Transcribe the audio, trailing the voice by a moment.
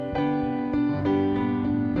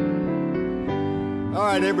All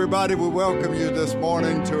right, everybody, we welcome you this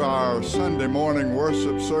morning to our Sunday morning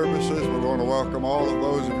worship services. We want to welcome all of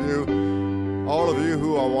you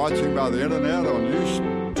who are watching by the internet on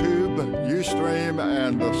YouTube, Ustream,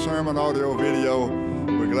 and the sermon audio video.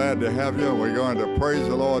 We're glad to have you, and we're going to praise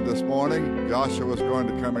the Lord this morning. Joshua's going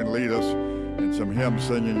to come and lead us in some hymn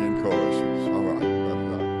singing and choruses. All right.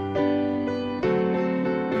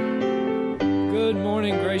 Good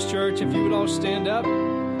morning, Grace Church. If you would all stand up,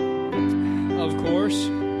 of course.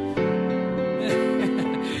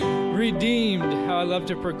 Redeemed, how I love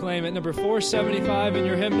to proclaim it. Number 475 in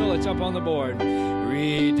your hymnal, it's up on the board.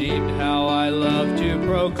 Redeemed, how I love to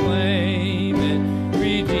proclaim it.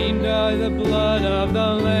 Redeemed by the blood of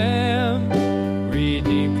the Lamb.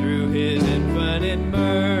 Redeemed through His infinite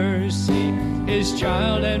mercy. His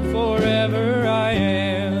child and forever I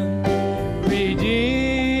am.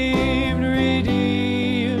 Redeemed,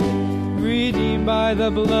 redeemed, redeemed by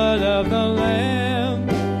the blood of the Lamb.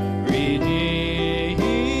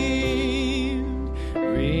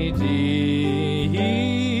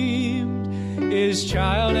 His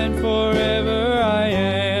child and forever I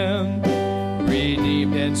am.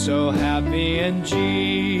 Redeemed and so happy in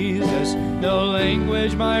Jesus, no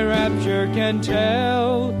language my rapture can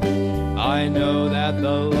tell. I know that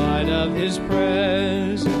the light of His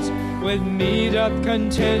presence with me doth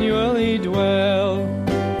continually dwell.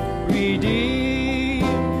 Redeemed,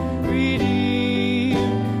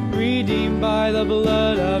 redeemed, redeemed by the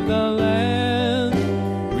blood of the Lamb.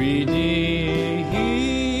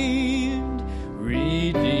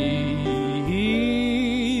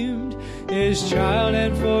 His child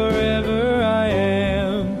and forever I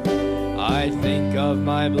am. I think of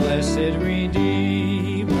my blessed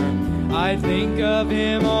Redeemer. I think of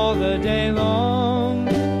Him all the day long.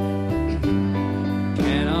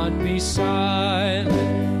 Cannot be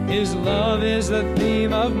silent. His love is the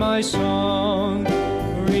theme of my song.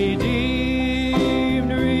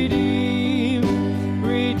 Redeemed, redeemed,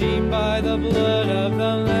 redeemed by the blood of the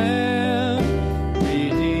Lamb.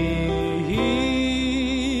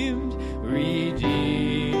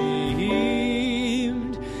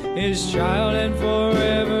 His child and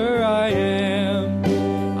forever I am.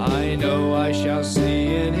 I know I shall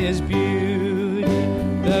see in His beauty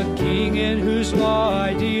the King in whose law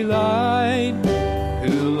I delight,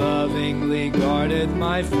 who lovingly guardeth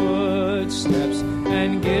my footsteps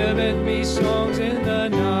and giveth me songs in the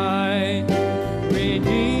night.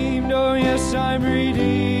 Redeemed, oh yes, I'm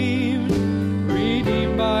redeemed,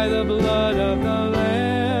 redeemed by the blood of the Lamb.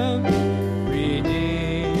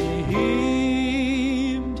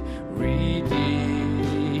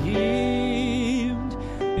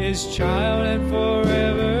 His child and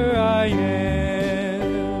forever I am.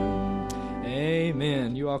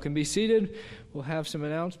 Amen. You all can be seated. We'll have some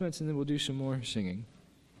announcements and then we'll do some more singing.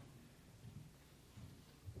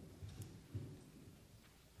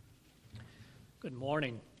 Good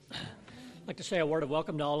morning. I'd like to say a word of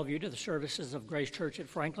welcome to all of you to the services of Grace Church at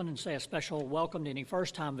Franklin, and say a special welcome to any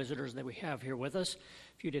first-time visitors that we have here with us.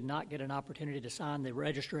 If you did not get an opportunity to sign the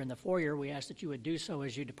register in the foyer, we ask that you would do so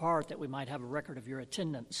as you depart, that we might have a record of your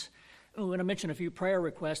attendance. We want to mention a few prayer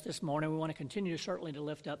requests this morning. We want to continue certainly to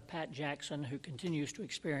lift up Pat Jackson, who continues to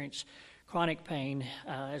experience chronic pain,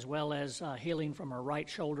 as well as healing from her right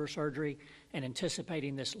shoulder surgery and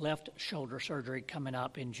anticipating this left shoulder surgery coming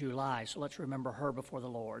up in July. So let's remember her before the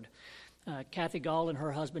Lord. Kathy Gall and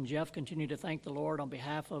her husband Jeff continue to thank the Lord on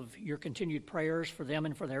behalf of your continued prayers for them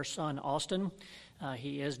and for their son Austin.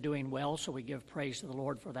 He is doing well, so we give praise to the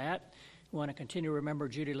Lord for that. We want to continue to remember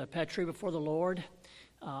Judy LePetri before the Lord.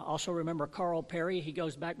 Also remember Carl Perry. He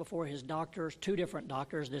goes back before his doctors, 2 different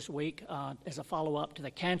doctors this week, as a follow-up to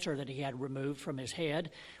the cancer that he had removed from his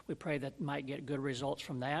head. We pray that might get good results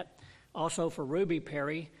from that. Also for Ruby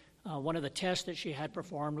Perry, one of the tests that she had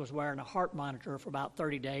performed was wearing a heart monitor for about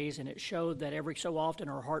 30 days, and it showed that every so often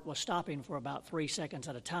her heart was stopping for about 3 seconds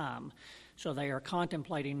at a time. So they are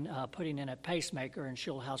contemplating putting in a pacemaker, and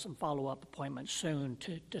she'll have some follow-up appointments soon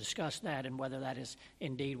to discuss that and whether that is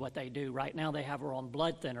indeed what they do. Right now they have her on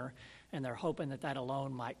blood thinner, and they're hoping that that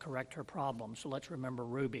alone might correct her problem. So let's remember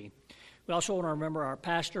Ruby. We also want to remember our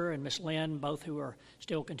pastor and Miss Lynn, both who are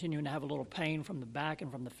still continuing to have a little pain from the back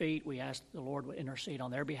and from the feet. We ask the Lord would intercede on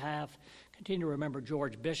their behalf. Continue to remember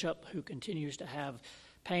George Bishop, who continues to have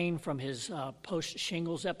pain from his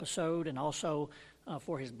post-shingles episode, and also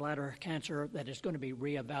for his bladder cancer that is going to be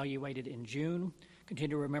reevaluated in June.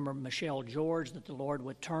 Continue to remember Michelle George, that the Lord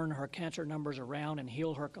would turn her cancer numbers around and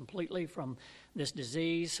heal her completely from this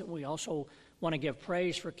disease. We also want to give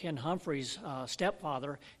praise for Ken Humphrey's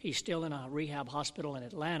stepfather. He's still in a rehab hospital in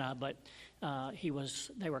Atlanta, but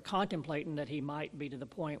They were contemplating that he might be to the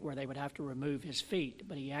point where they would have to remove his feet,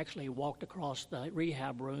 but he actually walked across the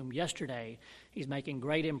rehab room yesterday. He's making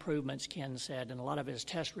great improvements, Ken said, and a lot of his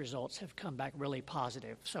test results have come back really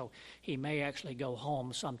positive. So he may actually go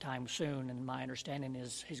home sometime soon, and my understanding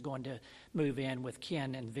is he's going to move in with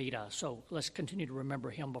Ken and Vita. So let's continue to remember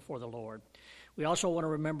him before the Lord. We also want to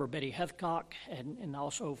remember Betty Heathcock and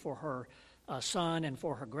also for her son and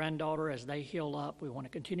for her granddaughter as they heal up. We want to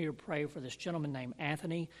continue to pray for this gentleman named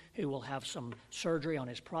Anthony who will have some surgery on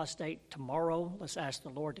his prostate tomorrow. Let's ask the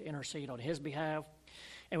Lord to intercede on his behalf.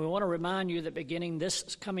 And we want to remind you that beginning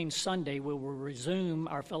this coming Sunday, we will resume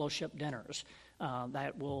our fellowship dinners.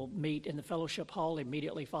 That will meet in the fellowship hall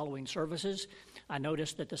immediately following services. I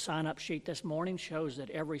noticed that the sign-up sheet this morning shows that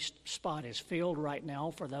every spot is filled right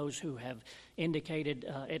now for those who have indicated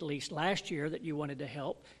at least last year that you wanted to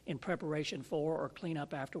help in preparation for or clean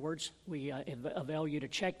up afterwards. We avail you to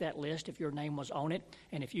check that list if your name was on it,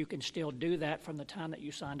 and if you can still do that from the time that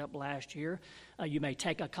you signed up last year. You may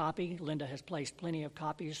take a copy. Linda has placed plenty of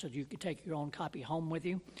copies so you can take your own copy home with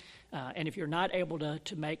you. And if you're not able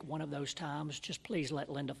to make one of those times, just please let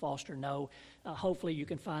Linda Foster know. Hopefully you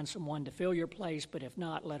can find someone to fill your place, but if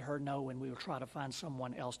not, let her know and we will try to find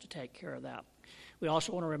someone else to take care of that. We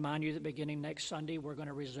also want to remind you that beginning next Sunday, we're going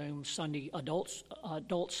to resume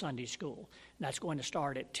adult Sunday school. And that's going to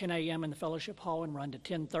start at 10 a.m. in the fellowship hall and run to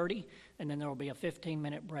 10:30, and then there will be a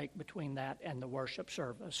 15-minute break between that and the worship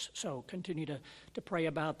service. So continue to pray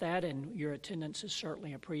about that, and your attendance is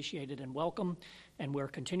certainly appreciated and welcome. And we're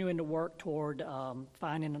continuing to work toward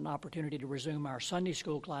finding an opportunity to resume our Sunday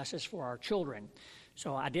school classes for our children.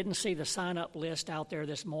 So I didn't see the sign-up list out there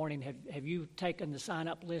this morning. Have you taken the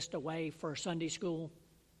sign-up list away for Sunday school?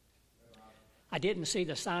 I didn't see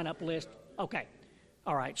the sign-up list. Okay.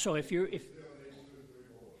 All right. So if you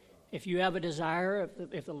have a desire,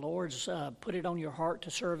 if the Lord's put it on your heart to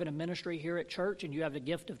serve in a ministry here at church and you have the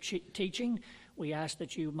gift of teaching, we ask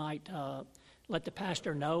that you might let the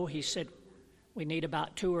pastor know. He said we need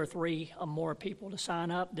about 2 or 3 more people to sign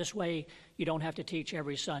up. This way you don't have to teach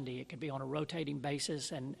every Sunday. It could be on a rotating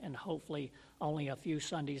basis and hopefully only a few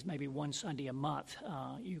Sundays, maybe one Sunday a month.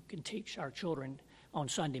 You can teach our children on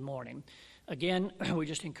Sunday morning. Again, we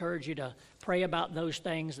just encourage you to pray about those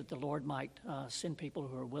things that the Lord might send people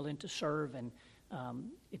who are willing to serve. And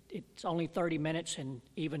it's only 30 minutes and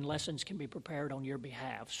even lessons can be prepared on your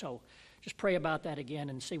behalf. So just pray about that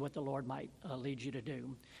again and see what the Lord might lead you to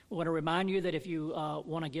do. We want to remind you that if you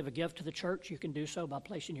want to give a gift to the church, you can do so by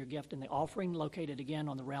placing your gift in the offering located again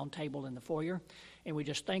on the round table in the foyer. And we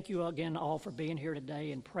just thank you again all for being here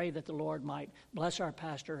today and pray that the Lord might bless our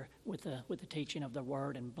pastor with the teaching of the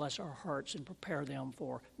word and bless our hearts and prepare them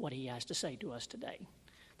for what he has to say to us today.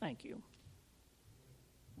 Thank you.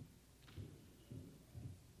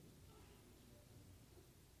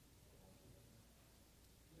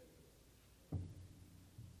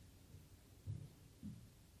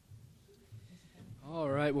 All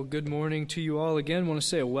right, well, good morning to you all again. I want to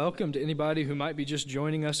say a welcome to anybody who might be just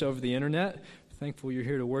joining us over the internet. Thankful you're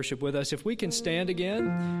here to worship with us. If we can stand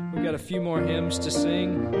again, we've got a few more hymns to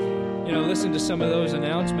sing. You know, listen to some of those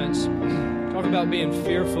announcements. Talk about being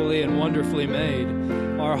fearfully and wonderfully made.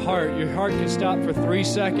 Your heart can stop for 3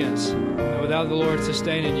 seconds. And without the Lord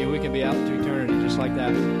sustaining you, we can be out to eternity just like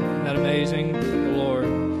that. Isn't that amazing? The Lord.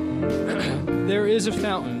 There is a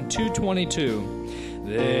fountain, 222.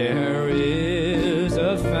 There is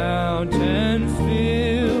a fountain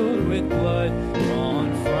filled with blood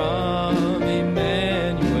drawn from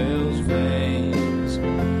Emmanuel's veins,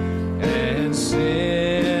 and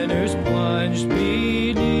sinners plunged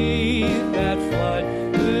beneath that flood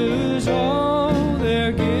lose all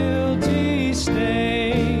their guilty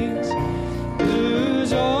stains,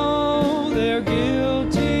 lose all their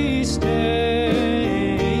guilty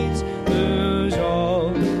stains, lose all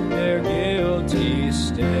their guilty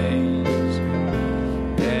stains,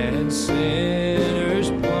 and sinners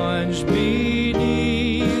plunged beneath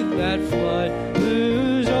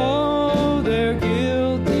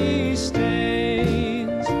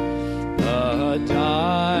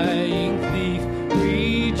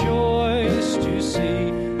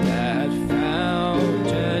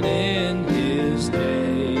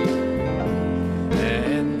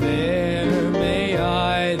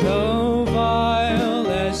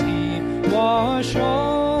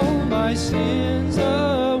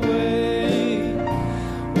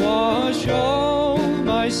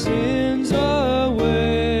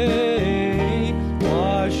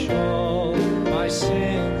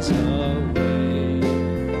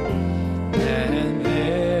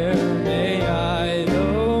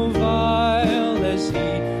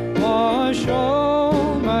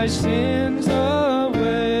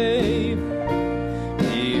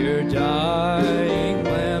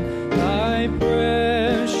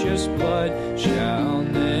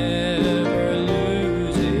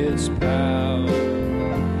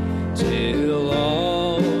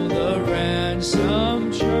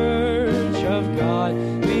ransomed church of God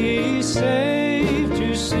be saved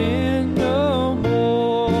to sin no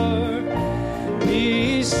more.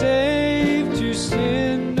 Be saved to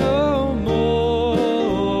sin no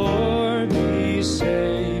more. Be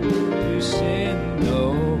saved to sin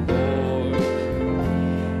no more.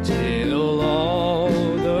 Till all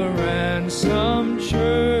the ransomed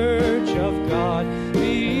church of God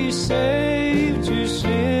be saved to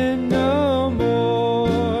sin no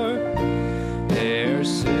more. Their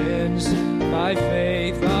sins by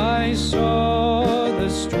faith I saw the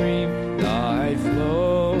stream, thy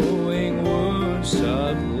flowing wounds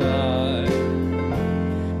supply.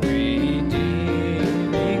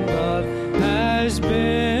 Redeeming love has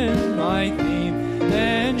been my theme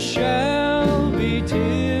and shall be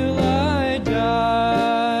till I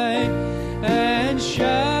die, and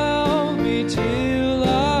shall be till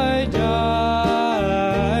I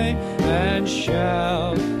die, and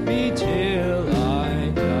shall be till I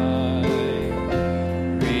die.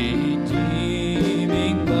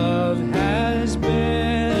 Redeeming love has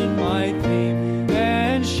been my theme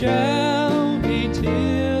and shall be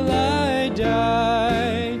till I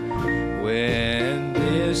die. When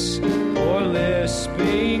this poor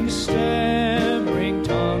lisping, stammering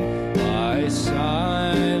tongue lies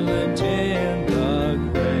silent in the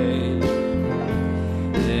grave,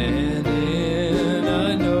 then in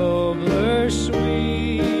a nobler,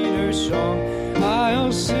 sweeter song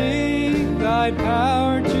I'll sing thy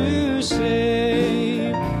power to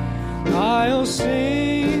save. I'll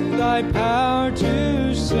sing thy power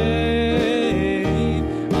to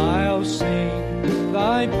save. I'll sing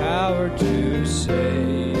thy power to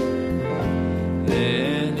save.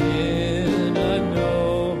 Then in a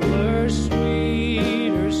nobler,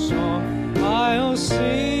 sweeter song I'll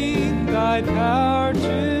sing thy power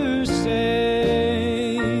to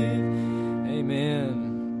save.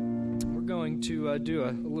 Amen. We're going to do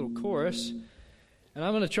a little chorus. And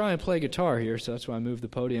I'm going to try and play guitar here, so that's why I moved the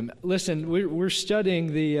podium. Listen, we're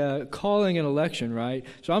studying the calling and election, right?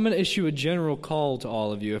 So I'm going to issue a general call to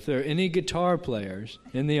all of you. If there are any guitar players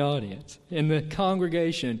in the audience, in the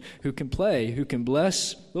congregation, who can play, who can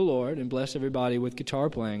bless the Lord and bless everybody with guitar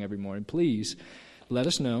playing every morning, please let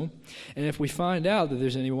us know. And if we find out that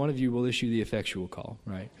there's any one of you, we'll issue the effectual call,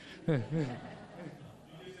 right?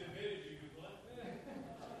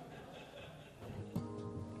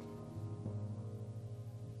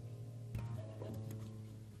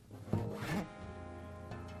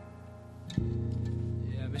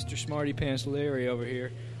 Mr. Smarty Pants Larry over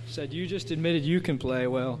here said, you just admitted you can play.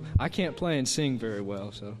 Well, I can't play and sing very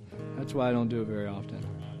well, so that's why I don't do it very often.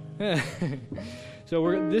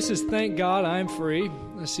 So this is Thank God I'm Free.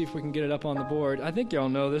 Let's see if we can get it up on the board. I think y'all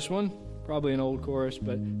know this one. Probably an old chorus,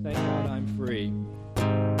 but Thank God I'm Free.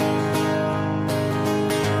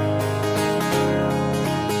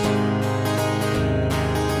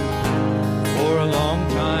 For a long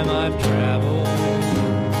time I've traveled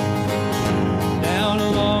down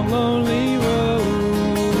a long, lonely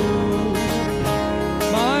road.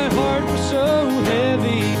 My heart was so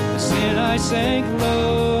heavy, the sin I sank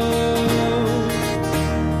low.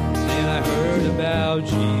 Then I heard about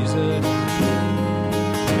Jesus.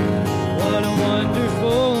 What a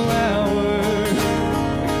wonderful hour.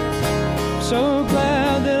 So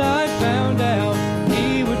glad that I found out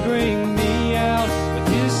He would bring me out with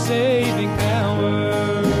His saving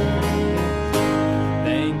power.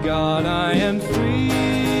 Thank God I am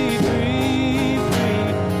free, free,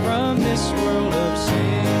 free from this world of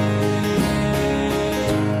sin.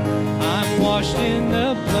 I'm washed in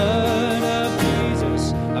the blood of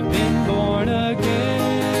Jesus. I've been born again.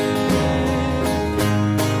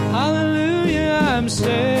 Hallelujah, I'm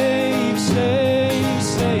saved, saved,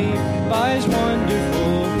 saved by His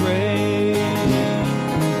wonderful grace.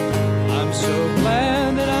 I'm so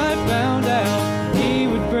glad that I found out He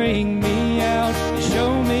would bring me out and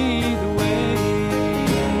show me the way.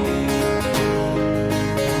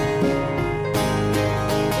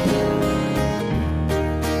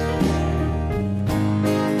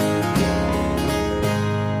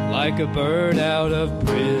 Like a bird out of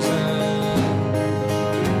prison,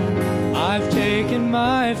 I've taken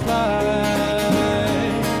my flight.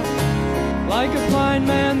 Like a blind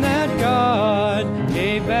man that God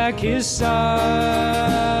gave back his sight.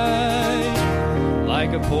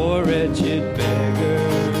 Like a poor wretched beggar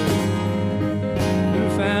who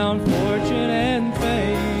found fortune and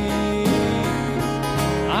fame.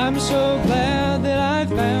 I'm so glad that I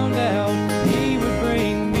found out He would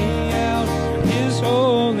bring me out in His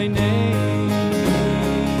holy name.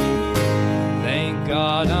 Thank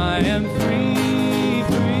God I am free,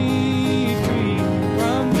 free, free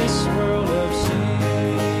from this world of sin.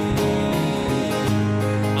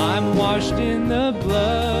 washed in the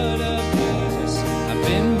blood of Jesus. I've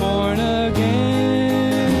been born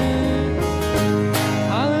again.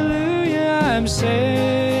 Hallelujah, I'm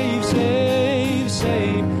saved, saved,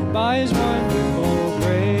 saved by His wonderful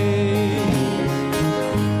grace.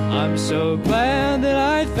 I'm so glad that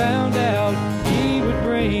I found out He would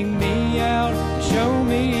bring me out to show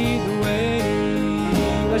me the way.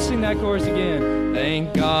 Let's sing that chorus again.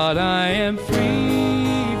 Thank God I am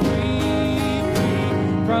free, free,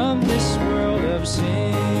 free from this world of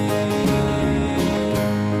sin.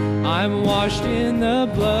 I'm washed in the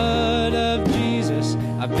blood of Jesus.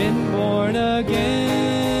 I've been born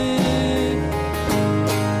again.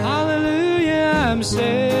 Hallelujah, I'm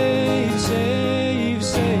saved, saved,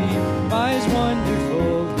 saved by His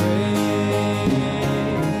wonderful grace.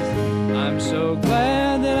 I'm so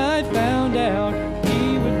glad that I found out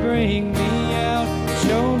He would bring me out,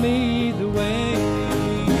 show me the way,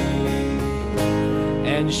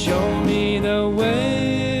 and show me the way.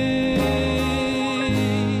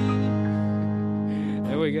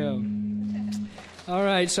 There we go. All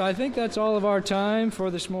right, so I think that's all of our time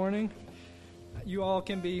for this morning. You all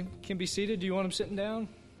can be seated. Do you want them sitting down?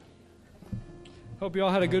 Hope you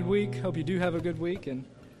all had a good week. Hope you do have a good week, and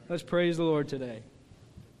let's praise the Lord today.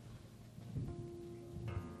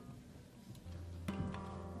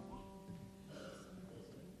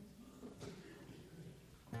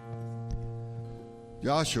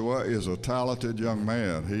 Joshua is a talented young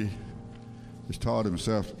man. He's taught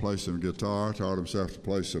himself to play some guitar, taught himself to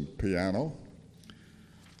play some piano.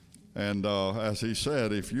 And as he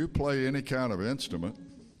said, if you play any kind of instrument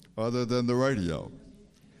other than the radio,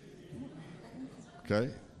 okay?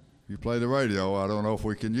 You play the radio, I don't know if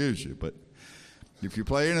we can use you, but if you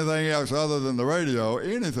play anything else other than the radio,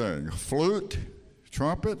 anything, flute,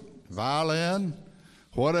 trumpet, violin,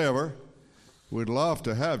 whatever, we'd love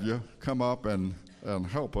to have you come up and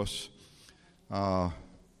help us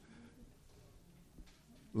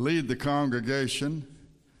lead the congregation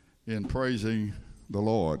in praising the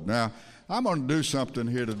Lord. Now, I'm going to do something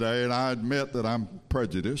here today, and I admit that I'm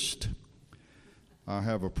prejudiced. I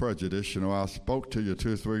have a prejudice. You know, I spoke to you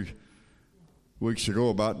 2 or 3 weeks ago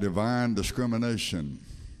about divine discrimination.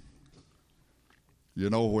 You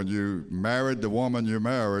know, when you married the woman you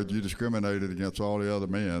married, you discriminated against all the other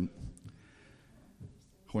men.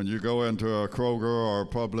 When you go into a Kroger or a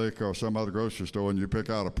Publix or some other grocery store and you pick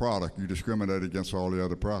out a product, you discriminate against all the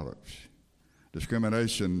other products.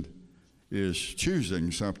 Discrimination is choosing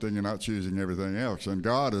something and not choosing everything else. And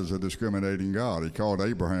God is a discriminating God. He called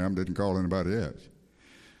Abraham, didn't call anybody else,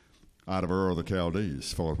 out of Ur of the Chaldees,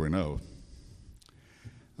 as far as we know.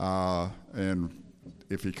 And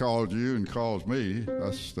if He called you and calls me,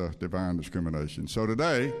 that's divine discrimination. So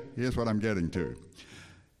today, here's what I'm getting to.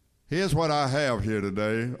 Here's what I have here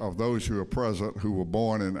today of those who are present who were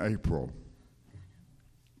born in April.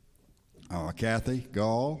 Kathy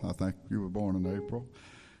Gall, I think you were born in April.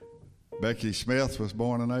 Becky Smith was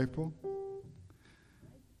born in April.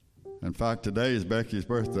 In fact, today is Becky's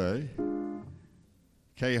birthday.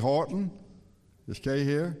 Kay Horton, is Kay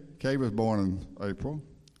here? Kay was born in April.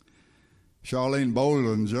 Charlene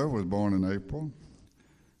Bollinger was born in April.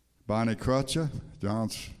 Bonnie Crutcher,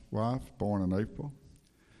 John's wife, born in April.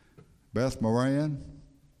 Beth Moran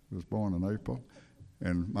was born in April.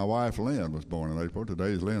 And my wife Lynn was born in April.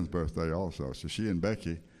 Today's Lynn's birthday also. So she and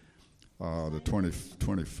Becky, the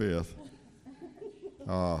 25th.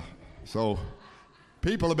 So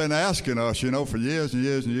people have been asking us, you know, for years and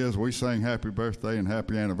years and years, we sang happy birthday and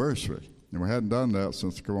happy anniversary. And we hadn't done that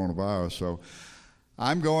since the coronavirus. So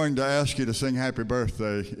I'm going to ask you to sing happy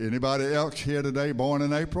birthday. Anybody else here today born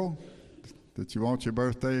in April that you want your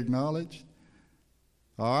birthday acknowledged?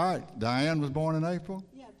 All right. Diane was born in April?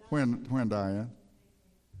 Yeah. When Diane?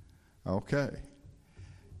 Okay.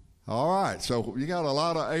 All right. So you got a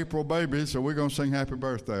lot of April babies, so we're going to sing happy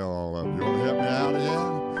birthday all of them. You want to help me out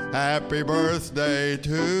again? Happy birthday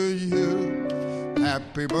to you.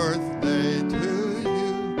 Happy birthday to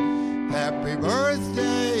you. Happy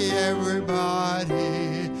birthday,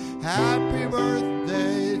 everybody. Happy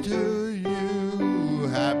birthday to you.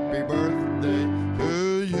 Happy birthday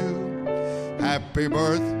to you. Happy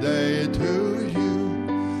birthday to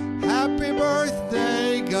you. Happy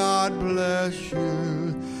birthday, God bless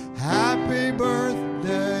you. Happy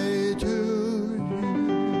birthday to you.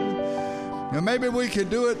 Now maybe we could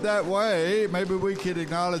do it that way. Maybe we could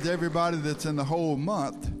acknowledge everybody that's in the whole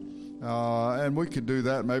month. And we could do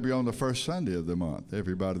that maybe on the first Sunday of the month.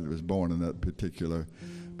 Everybody that was born in that particular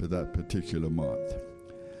month.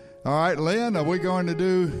 All right, Lynn, are we going to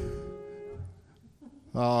do...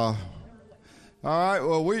 all right,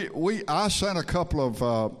 well, I sent a couple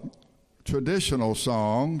of traditional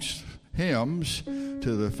songs hymns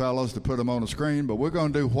to the fellows to put them on the screen, but we're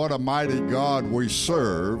going to do What a Mighty God We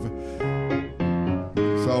Serve.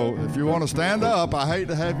 So if you want to stand up, I hate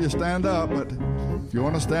to have you stand up, but if you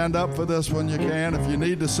want to stand up for this one, you can. If you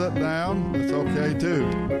need to sit down, that's okay too.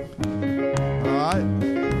 All right?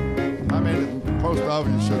 I mean, most of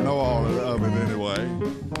you should know all of it anyway.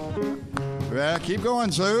 Yeah, keep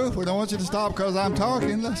going, Sue. We don't want you to stop because I'm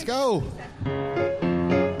talking. Let's go. All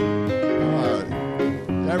right.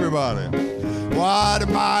 Everybody. What a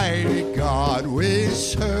mighty God we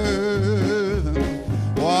serve.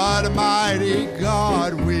 What a mighty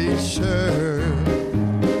God we serve.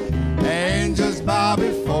 Angels bow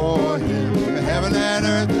before him. Heaven and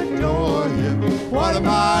earth adore him. What a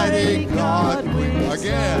mighty God we serve.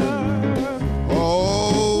 Again.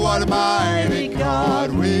 Oh, what a mighty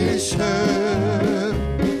God we serve.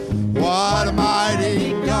 What a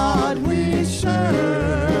mighty God we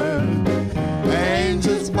serve.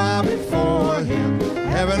 Angels bow before him.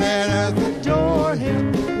 Heaven and earth adore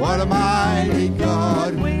him. What a mighty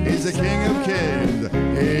God. He's the King of kings.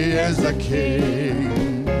 He is the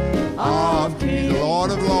King of kings. The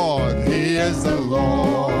Lord of lords. He is the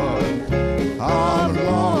Lord of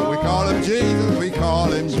lords. We call him Jesus. We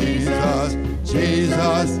call him Jesus.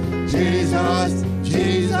 Jesus, Jesus,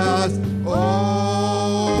 Jesus. Oh,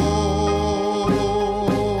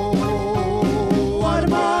 what a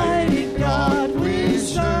mighty God we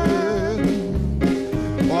serve.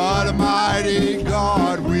 What a mighty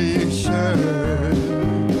God we serve.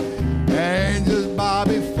 Angels bow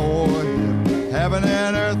before him. Heaven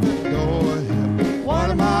and earth adore him. What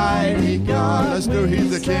a mighty God. Let's do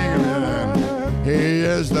He's the King of heaven. He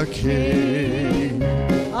is the King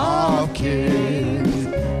of kings.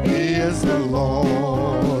 He is the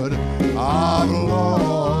Lord of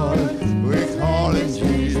lords. We call him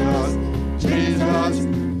Jesus, Jesus,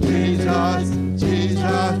 Jesus,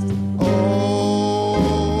 Jesus. Oh,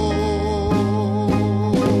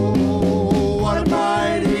 what a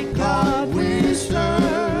mighty God we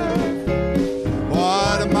serve.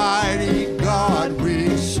 What a mighty God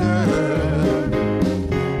we serve.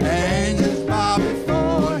 Angels bow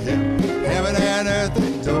before him. Heaven and earth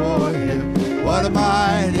adore him. What a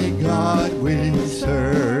mighty God we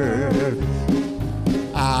serve.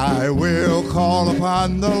 I will call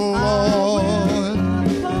upon the Lord,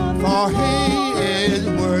 for he is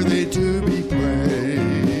worthy to be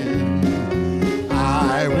praised.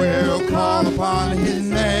 I will call upon his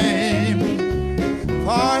name,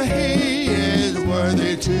 for he is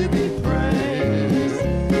worthy to be praised.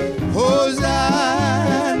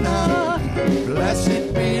 Hosanna,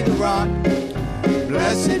 blessed be the rock.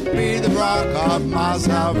 Blessed be the rock of my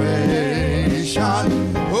salvation.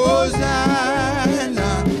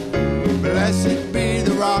 Hosanna, blessed be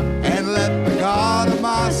the rock, and let the God of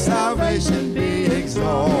my salvation be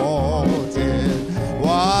exalted.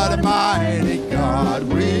 What a mighty God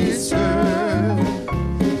we serve.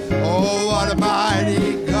 Oh, what a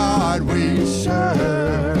mighty God we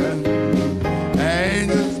serve.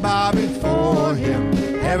 Angels bow before him.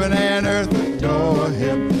 Heaven and earth adore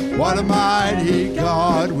him. What a mighty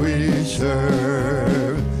God we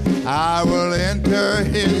serve. I will enter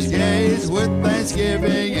his gates with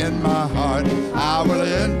thanksgiving in my heart. I will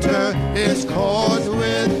enter his courts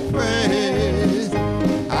with praise.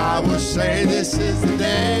 I will say this is the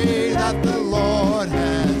day that the Lord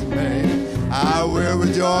has made. I will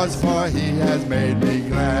rejoice, for he has made me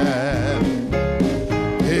glad.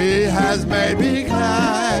 He has made me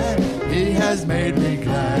glad. He has made me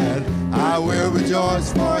glad. I will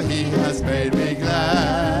rejoice, for he has made me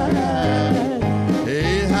glad.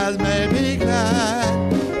 He has made me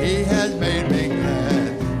glad. He has made me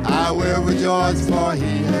glad. I will rejoice, for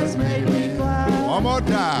he has made me glad. One more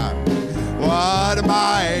time. What a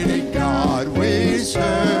mighty God we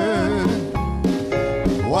serve.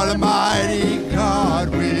 What a mighty God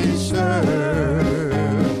we serve.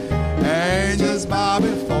 Angels bow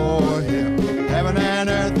before him. Heaven and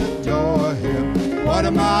earth adore him. What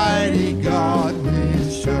a mighty God we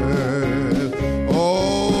serve.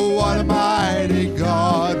 Oh, what a mighty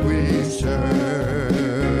God we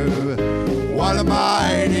serve. What a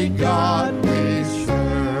mighty God we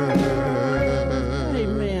serve.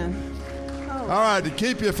 Amen. All right, to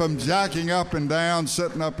keep you from jacking up and down,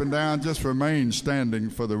 sitting up and down, just remain standing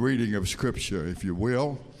for the reading of Scripture, if you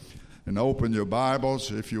will. And open your Bibles,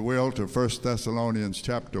 if you will, to 1 Thessalonians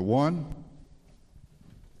chapter 1.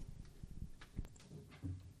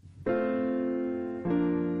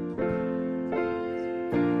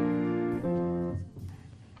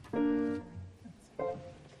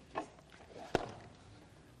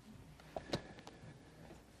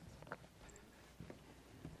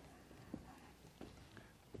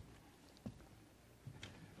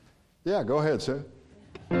 Yeah, go ahead, sir.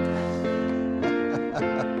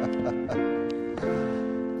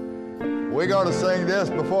 We're going to sing this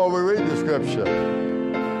before we read the scripture.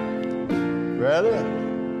 Ready?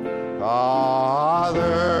 Father,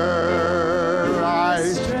 I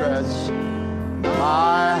stretch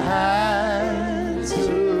my hands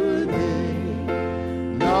to thee.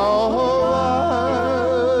 No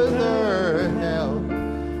other help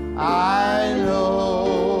I know.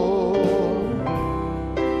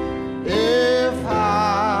 If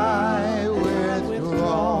I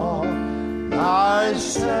withdraw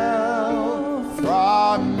thyself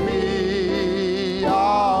from me,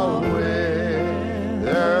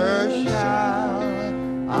 whither shall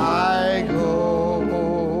I go?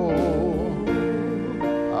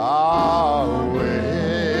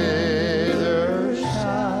 Whither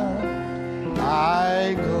shall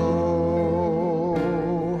I go?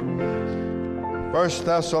 1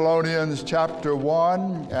 Thessalonians chapter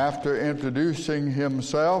 1, after introducing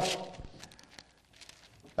himself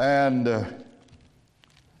and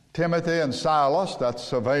Timothy and Silas, that's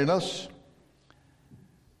Silvanus.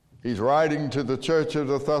 He's writing to the church of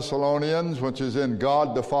the Thessalonians, which is in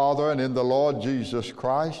God the Father and in the Lord Jesus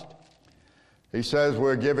Christ. He says,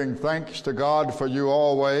 we're giving thanks to God for you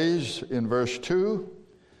always, in verse 2.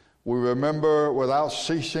 We remember without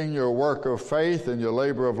ceasing your work of faith and your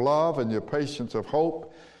labor of love and your patience of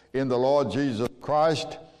hope in the Lord Jesus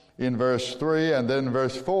Christ, in verse 3. And then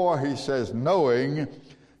verse 4, he says, knowing,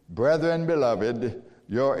 brethren beloved,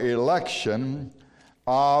 your election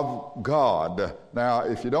of God. Now,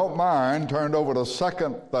 if you don't mind, turn over to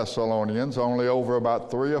 2 Thessalonians, only over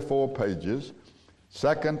about 3 or 4 pages.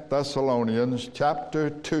 2 Thessalonians chapter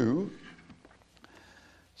 2.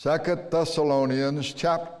 2 Thessalonians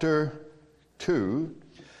chapter 2.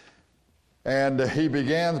 And he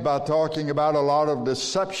begins by talking about a lot of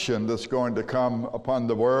deception that's going to come upon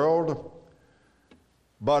the world.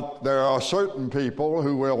 But there are certain people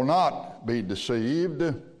who will not be deceived.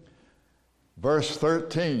 Verse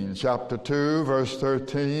 13, chapter 2, verse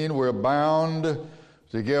 13, we're bound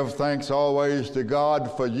to give thanks always to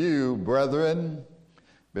God for you, brethren,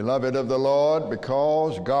 beloved of the Lord,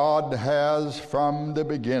 because God has from the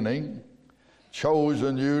beginning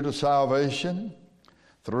chosen you to salvation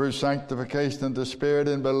through sanctification of the Spirit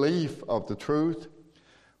and belief of the truth,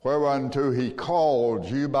 whereunto he called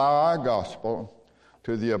you by our gospel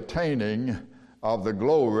to the obtaining of the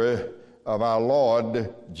glory of our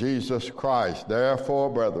Lord Jesus Christ.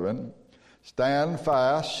 Therefore, brethren, stand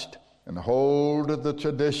fast and hold the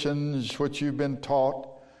traditions which you've been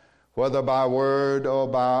taught, whether by word or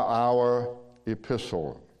by our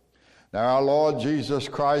epistle. Now our Lord Jesus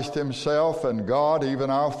Christ himself and God,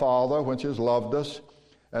 even our Father, which has loved us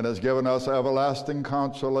and has given us everlasting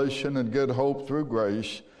consolation and good hope through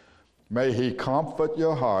grace, may he comfort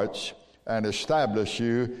your hearts and establish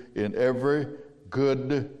you in every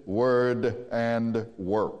good word and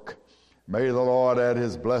work. May the Lord add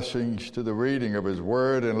his blessings to the reading of his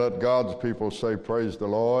word, and let God's people say, praise the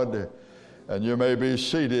Lord. And you may be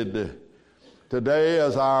seated. Today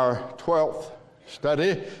is our 12th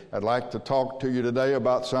study. I'd like to talk to you today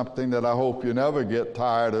about something that I hope you never get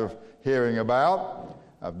tired of hearing about.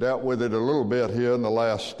 I've dealt with it a little bit here in the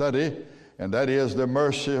last study, and that is the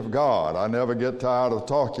mercy of God. I never get tired of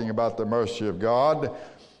talking about the mercy of God,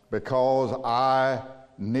 because I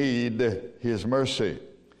need his mercy.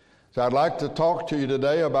 So I'd like to talk to you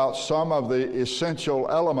today about some of the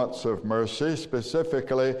essential elements of mercy,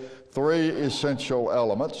 specifically 3 essential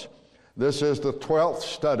elements. This is the 12th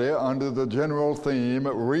study under the general theme,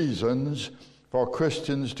 Reasons for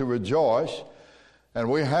Christians to Rejoice. And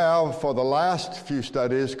we have, for the last few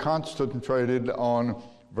studies, concentrated on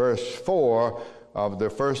verse 4 of the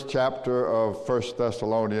first chapter of 1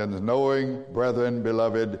 Thessalonians, knowing, brethren,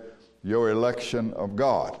 beloved, your election of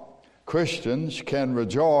God. Christians can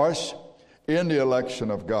rejoice in the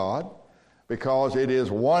election of God because it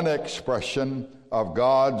is one expression of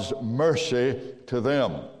God's mercy to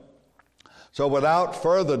them. So without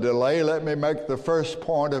further delay, let me make the first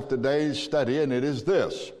point of today's study, and it is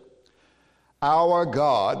this. Our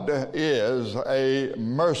God is a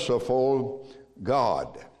merciful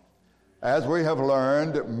God. As we have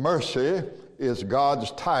learned, mercy is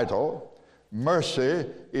God's title. Mercy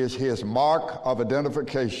is his mark of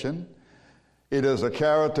identification. It is a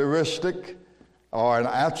characteristic or an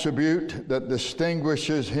attribute that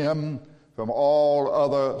distinguishes him from all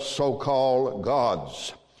other so-called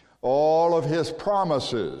gods. All of his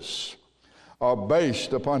promises are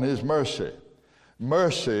based upon his mercy.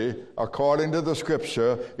 Mercy, according to the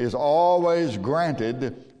Scripture, is always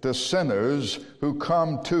granted to sinners who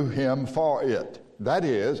come to him for it. That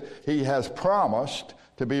is, he has promised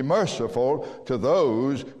to be merciful to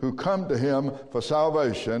those who come to him for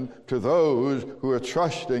salvation, to those who are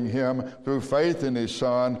trusting him through faith in his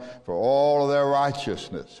Son for all of their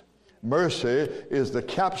righteousness. Mercy is the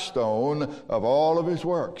capstone of all of his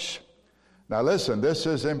works. Now listen, this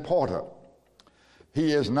is important.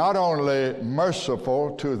 He is not only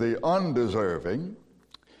merciful to the undeserving,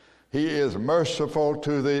 he is merciful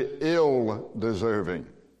to the ill-deserving.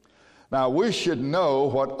 Now, we should know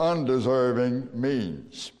what undeserving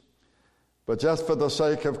means. But just for the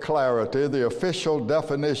sake of clarity, the official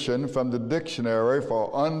definition from the dictionary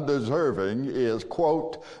for undeserving is,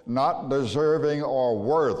 quote, not deserving or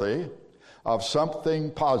worthy of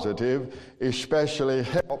something positive, especially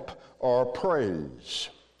help or praise.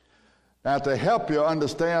 Now, to help you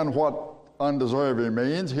understand what undeserving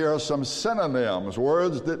means, here are some synonyms,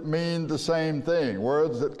 words that mean the same thing,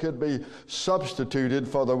 words that could be substituted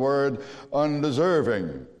for the word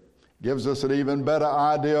undeserving. Gives us an even better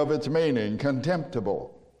idea of its meaning.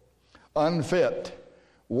 Contemptible, unfit,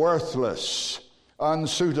 worthless,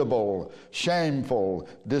 unsuitable, shameful,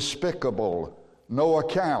 despicable, no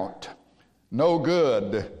account, no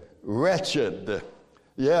good, wretched.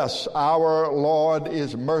 Yes, our Lord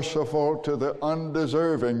is merciful to the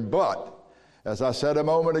undeserving, but as I said a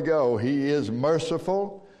moment ago, he is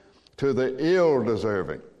merciful to the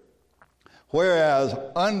ill-deserving. Whereas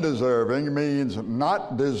undeserving means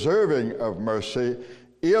not deserving of mercy,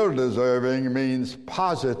 ill-deserving means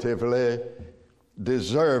positively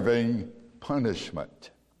deserving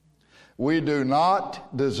punishment. We do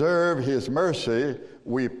not deserve his mercy,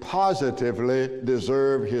 we positively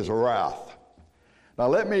deserve his wrath. Now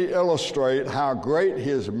let me illustrate how great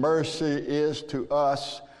his mercy is to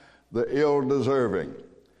us, the ill-deserving.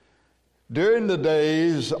 During the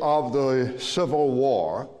days of the Civil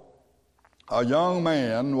War, a young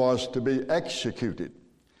man was to be executed.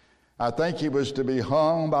 I think he was to be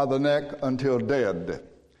hung by the neck until dead.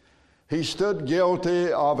 He stood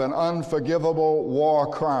guilty of an unforgivable war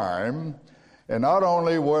crime, and not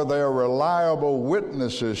only were there reliable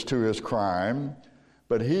witnesses to his crime,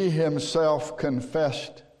 but he himself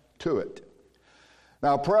confessed to it.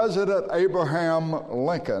 Now, President Abraham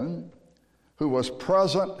Lincoln, who was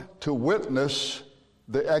present to witness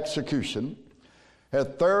the execution,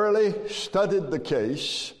 had thoroughly studied the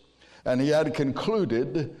case, and he had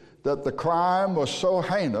concluded that the crime was so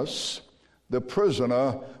heinous, the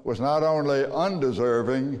prisoner was not only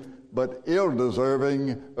undeserving, but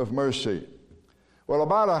ill-deserving of mercy. Well,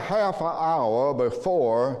 about a half an hour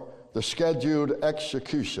before the scheduled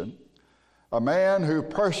execution, a man who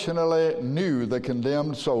personally knew the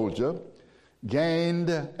condemned soldier gained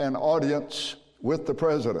an audience with the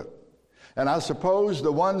president. And I suppose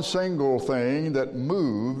the one single thing that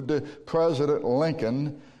moved President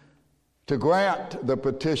Lincoln to grant the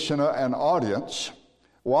petitioner an audience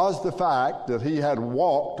was the fact that he had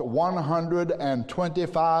walked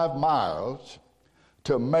 125 miles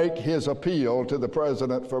to make his appeal to the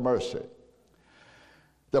president for mercy.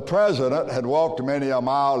 The president had walked many a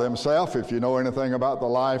mile himself. If you know anything about the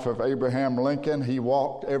life of Abraham Lincoln, he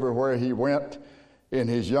walked everywhere he went in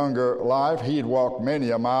his younger life. He'd walked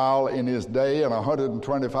many a mile in his day, and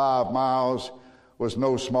 125 miles was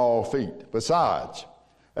no small feat. Besides,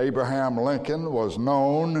 Abraham Lincoln was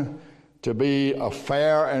known to be a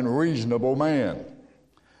fair and reasonable man.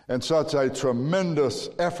 And such a tremendous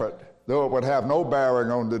effort, though it would have no bearing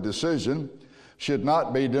on the decision, should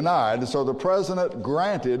not be denied. So the president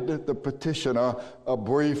granted the petitioner a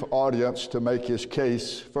brief audience to make his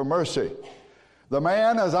case for mercy. The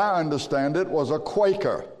man, as I understand it, was a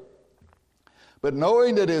Quaker. But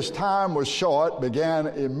knowing that his time was short, began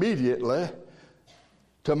immediately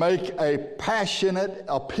to make a passionate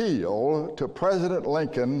appeal to President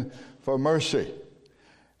Lincoln for mercy.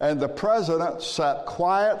 And the president sat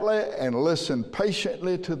quietly and listened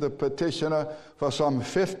patiently to the petitioner for some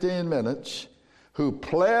 15 minutes, who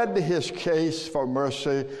pled his case for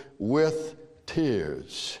mercy with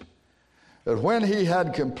tears. But when he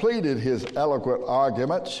had completed his eloquent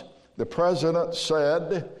arguments, the president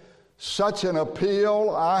said, "Such an appeal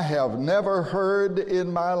I have never heard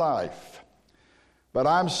in my life. But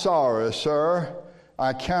I'm sorry, sir,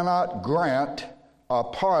 I cannot grant a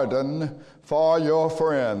pardon for your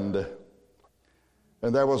friend."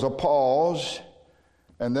 And there was a pause,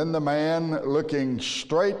 and then the man, looking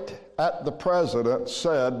straight at the president,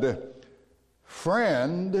 said,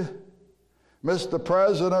 "Friend, Mr.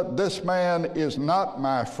 President, this man is not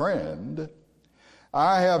my friend.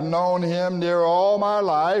 I have known him near all my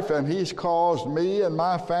life, and he's caused me and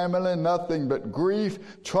my family nothing but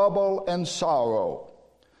grief, trouble, and sorrow.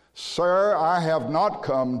 Sir, I have not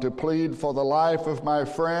come to plead for the life of my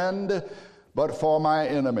friend, but for my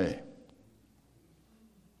enemy.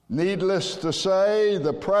 Needless to say,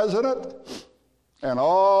 the president and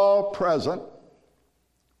all present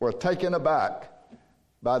were taken aback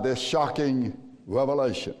by this shocking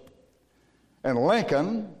revelation. And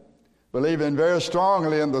Lincoln, believing very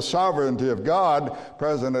strongly in the sovereignty of God,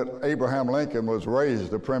 President Abraham Lincoln was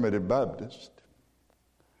raised a primitive Baptist.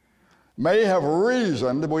 May have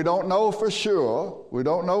reasoned, we don't know for sure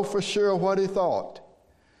what he thought,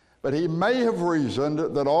 but he may have reasoned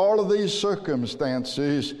that all of these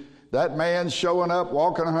circumstances, that man showing up,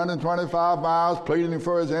 walking 125 miles, pleading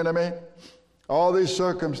for his enemy, all these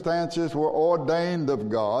circumstances were ordained of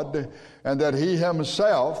God, and that he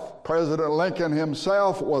himself, President Lincoln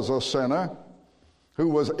himself, was a sinner who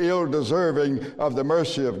was ill-deserving of the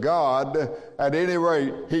mercy of God. At any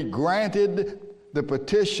rate, he granted the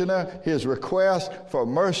petitioner his request for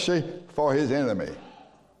mercy for his enemy.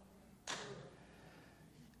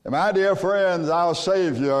 And my dear friends, our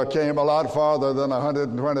Savior came a lot farther than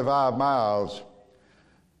 125 miles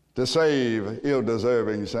to save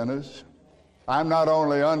ill-deserving sinners. I'm not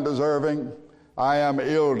only undeserving, I am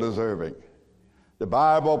ill-deserving. The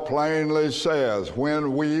Bible plainly says,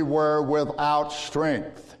 when we were without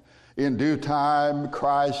strength, in due time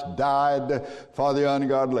Christ died for the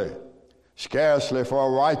ungodly. Scarcely for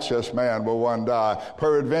a righteous man will one die.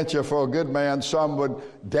 Peradventure for a good man some would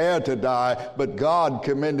dare to die, but God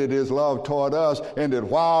commended his love toward us, in that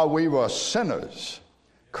while we were sinners,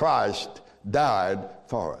 Christ died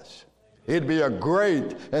for us. It'd be a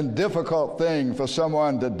great and difficult thing for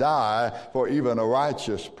someone to die for even a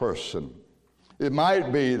righteous person. It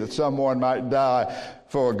might be that someone might die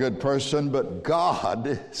for a good person, but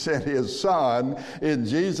God sent his Son in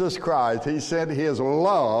Jesus Christ. He sent his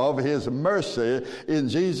love, his mercy in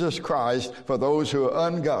Jesus Christ for those who are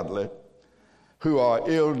ungodly, who are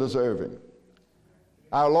ill-deserving.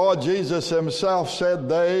 Our Lord Jesus himself said,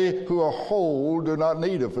 they who are whole do not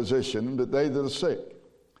need a physician, but they that are sick.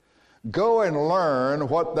 Go and learn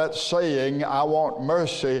what that saying, I want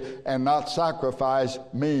mercy and not sacrifice,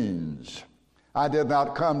 means. I did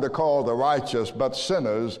not come to call the righteous, but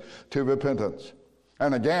sinners to repentance.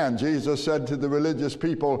 And again, Jesus said to the religious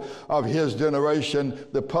people of his generation,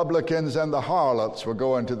 the publicans and the harlots will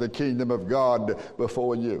go into the kingdom of God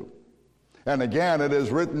before you. And again, it is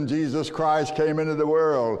written, Jesus Christ came into the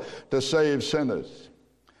world to save sinners.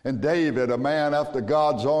 And David, a man after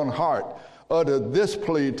God's own heart, uttered this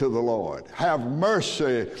plea to the Lord, have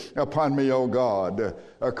mercy upon me, O God,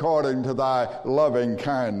 according to thy loving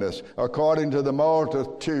kindness, according to the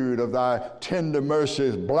multitude of thy tender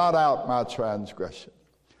mercies, blot out my transgression.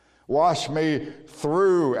 Wash me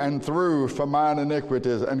through and through from mine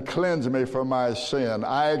iniquities, and cleanse me from my sin.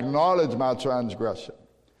 I acknowledge my transgression.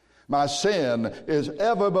 My sin is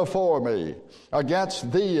ever before me. Against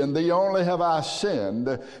thee and thee only have I sinned,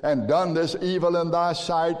 and done this evil in thy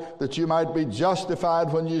sight, that you might be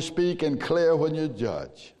justified when you speak and clear when you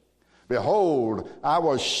judge. Behold, I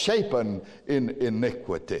was shapen in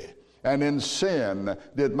iniquity, and in sin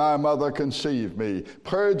did my mother conceive me.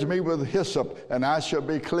 Purge me with hyssop, and I shall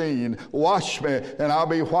be clean. Wash me, and I'll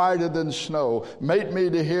be whiter than snow. Make me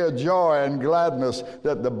to hear joy and gladness,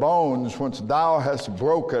 that the bones whence thou hast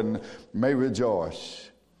broken may rejoice.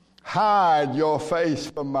 Hide your face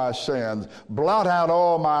from my sins. Blot out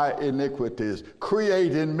all my iniquities.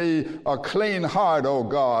 Create in me a clean heart, O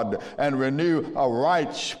God, and renew a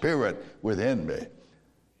right spirit within me.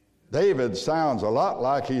 David sounds a lot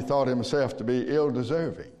like he thought himself to be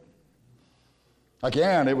ill-deserving.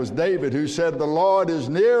 Again, it was David who said, the Lord is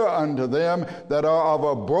near unto them that are of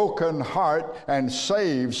a broken heart, and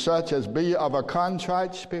save such as be of a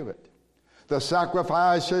contrite spirit. The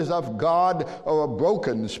sacrifices of God are a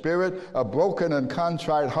broken spirit, a broken and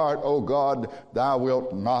contrite heart, O God, thou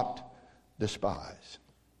wilt not despise.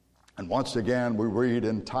 And once again, we read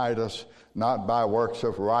in Titus, not by works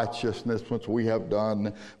of righteousness which we have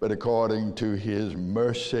done, but according to his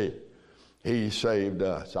mercy he saved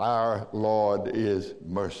us. Our Lord is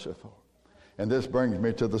merciful. And this brings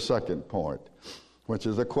me to the second point, which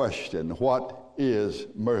is a question. What is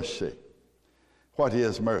mercy? What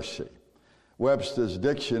is mercy? Webster's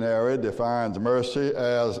dictionary defines mercy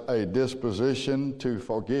as a disposition to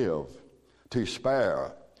forgive, to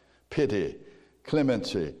spare, pity,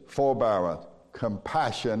 clemency, forbearance,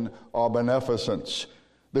 compassion, or beneficence.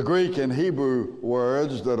 The Greek and Hebrew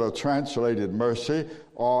words that are translated mercy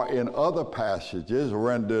are in other passages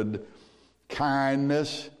rendered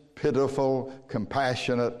kindness, pitiful,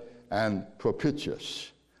 compassionate, and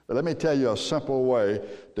propitious. But let me tell you a simple way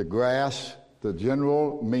to grasp the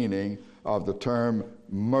general meaning of the term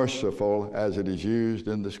merciful as it is used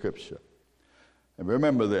in the Scripture. And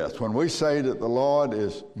remember this, when we say that the Lord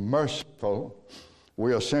is merciful,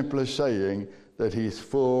 we are simply saying that he's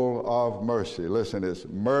full of mercy. Listen, it's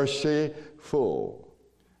merciful.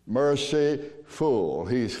 Merciful.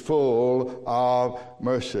 He's full of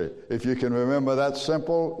mercy. If you can remember that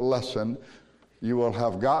simple lesson, you will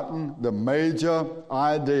have gotten the major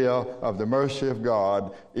idea of the mercy of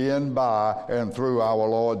God in, by, and through our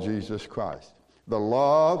Lord Jesus Christ. The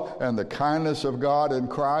love and the kindness of God in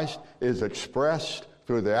Christ is expressed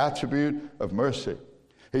through the attribute of mercy.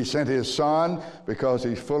 He sent his Son because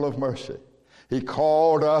he's full of mercy. He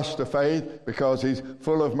called us to faith because he's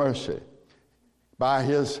full of mercy. By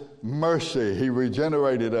his mercy, he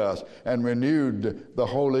regenerated us and renewed the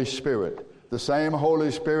Holy Spirit. The same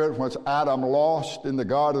Holy Spirit which Adam lost in the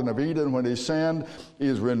Garden of Eden when he sinned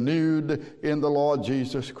is renewed in the Lord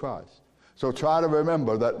Jesus Christ. So try to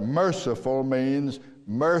remember that merciful means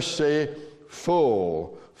mercy-full,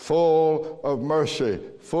 full of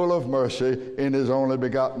mercy in his only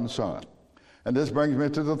begotten Son. And this brings me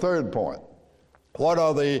to the third point. What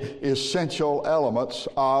are the essential elements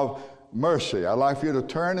of mercy? I'd like for you to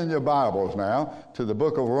turn in your Bibles now to the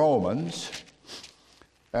book of Romans,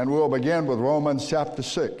 and we'll begin with Romans chapter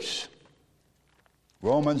 6.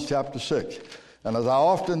 Romans chapter 6. And as I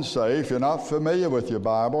often say, if you're not familiar with your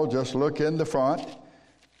Bible, just look in the front,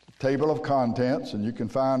 table of contents, and you can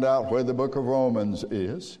find out where the book of Romans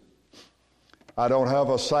is. I don't have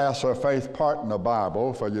a SAS or Faith Partner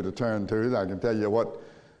Bible for you to turn to. I can tell you what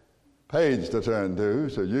page to turn to,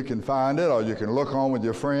 so you can find it, or you can look on with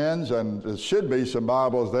your friends, and there should be some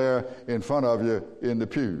Bibles there in front of you in the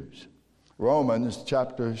pews. Romans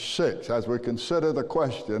chapter 6, as we consider the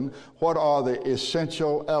question, what are the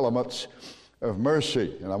essential elements of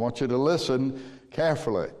mercy? And I want you to listen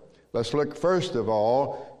carefully. Let's look first of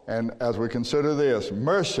all, and as we consider this,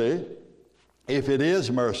 mercy, if it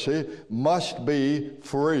is mercy, must be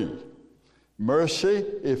free. Mercy,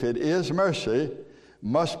 if it is mercy,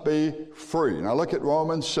 must be free. Now look at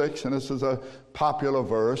Romans 6, and this is a popular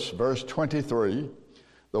verse, verse 23.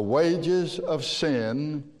 The wages of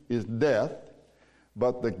sin is death,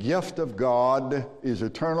 but the gift of God is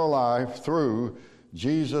eternal life through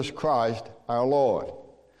Jesus Christ our Lord.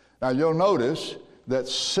 Now you'll notice that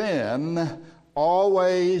sin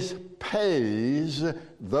always pays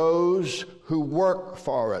those who work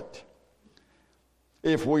for it.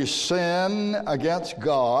 If we sin against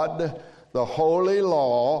God, the holy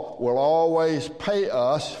law will always pay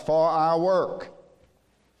us for our work.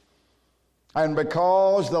 And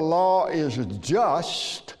because the law is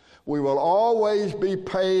just, we will always be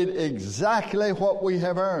paid exactly what we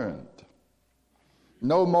have earned.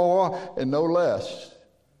 No more and no less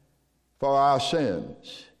for our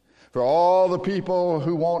sins. For all the people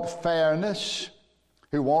who want fairness,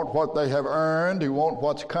 who want what they have earned, who want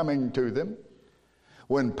what's coming to them,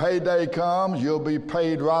 when payday comes, you'll be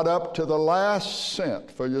paid right up to the last cent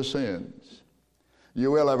for your sins. You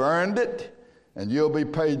will have earned it, and you'll be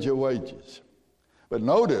paid your wages. But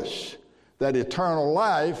notice that eternal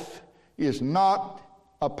life is not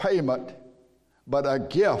a payment, but a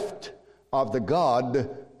gift of the God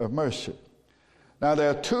of mercy. Now,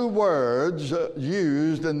 there are two words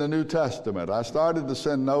used in the New Testament. I started to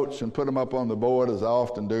send notes and put them up on the board, as I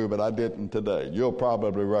often do, but I didn't today. You'll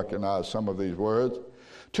probably recognize some of these words.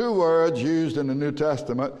 Two words used in the New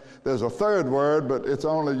Testament. There's a third word, but it's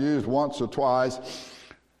only used once or twice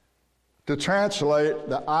to translate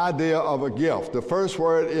the idea of a gift. The first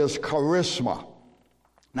word is charisma.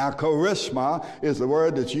 Now, charisma is the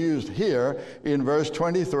word that's used here in verse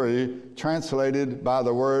 23, translated by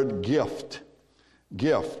the word gift.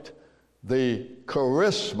 Gift. The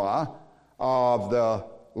charisma of the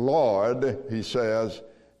Lord, he says,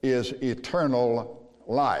 is eternal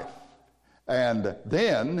life. And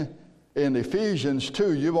then in Ephesians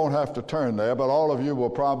 2, you won't have to turn there, but all of you will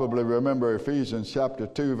probably remember Ephesians chapter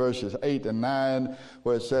 2, verses 8 and 9,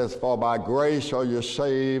 where it says, "For by grace are you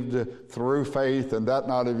saved through faith, and that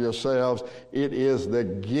not of yourselves. It is the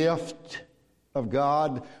gift of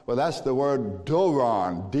God." Well, that's the word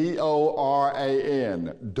doron,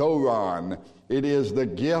 D-O-R-A-N, doron. It is the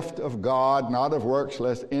gift of God, not of works,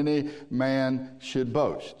 lest any man should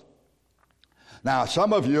boast. Now,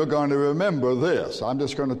 some of you are going to remember this. I'm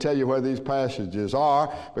just going to tell you where these passages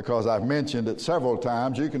are because I've mentioned it several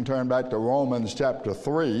times. You can turn back to Romans chapter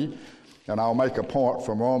 3, and I'll make a point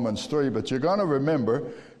from Romans 3. But you're going to remember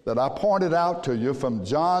that I pointed out to you from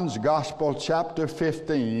John's Gospel chapter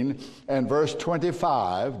 15 and verse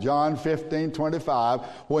 25, John 15, 25,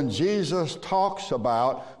 when Jesus talks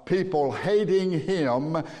about people hating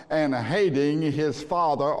him and hating his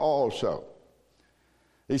Father also.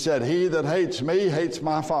 He said, "He that hates me hates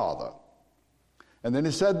my Father. And then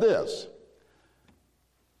he said this,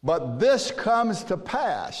 but this comes to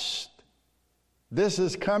pass. This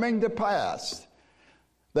is coming to pass,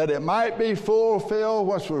 that it might be fulfilled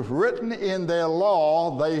what was written in their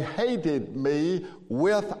law, they hated me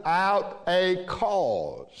without a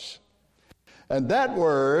cause. And that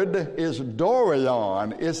word is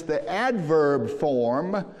dorion. It's the adverb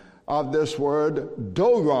form of this word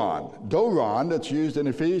doron. Doron, that's used in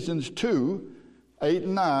Ephesians 2, 8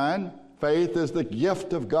 and 9. Faith is the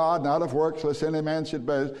gift of God, not of works, lest any man should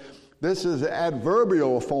boast. This is the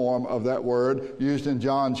adverbial form of that word used in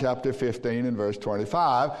John chapter 15 and verse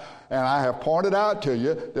 25. And I have pointed out to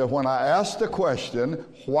you that when I asked the question,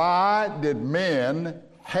 why did men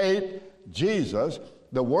hate Jesus?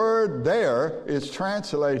 The word there is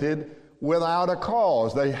translated without a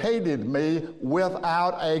cause. They hated me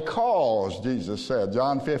without a cause, Jesus said,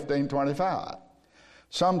 John 15, 25.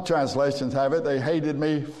 Some translations have it, they hated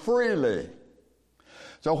me freely.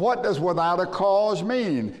 So what does without a cause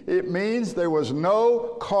mean? It means there was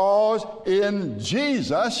no cause in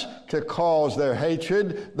Jesus to cause their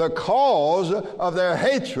hatred. The cause of their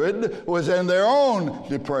hatred was in their own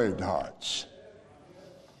depraved hearts.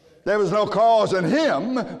 There was no cause in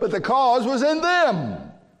him, but the cause was in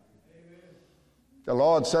them. The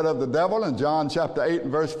Lord said of the devil in John chapter 8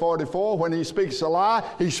 and verse 44, when he speaks a lie,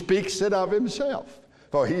 he speaks it of himself.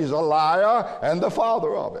 For he's a liar and the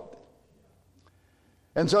father of it.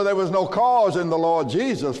 And so there was no cause in the Lord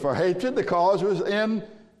Jesus for hatred. The cause was in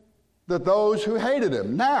those who hated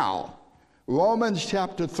him. Now, Romans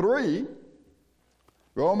chapter 3,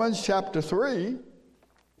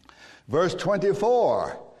 verse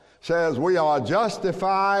 24 says, we are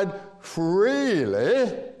justified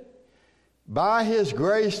freely by his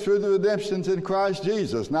grace through the redemptions in Christ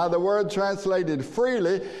Jesus. Now the word translated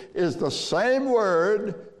freely is the same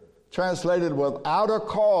word translated without a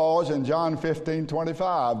cause in John 15,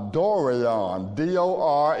 25. Dorion,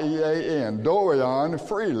 D-O-R-E-A-N, Dorion,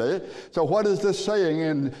 freely. So what is this saying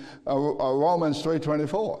in Romans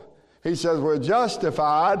 3:24? He says we're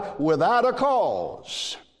justified without a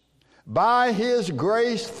cause by his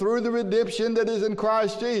grace through the redemption that is in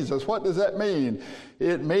Christ Jesus. What does that mean?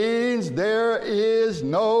 It means there is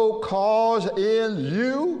no cause in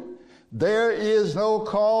you. There is no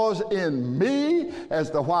cause in me as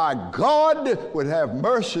to why God would have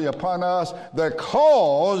mercy upon us. The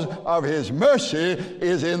cause of his mercy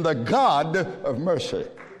is in the God of mercy.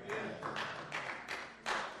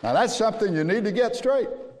 Now that's something you need to get straight.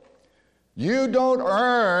 You don't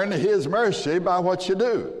earn his mercy by what you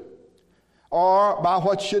do or by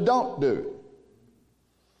what you don't do.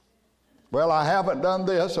 Well, I haven't done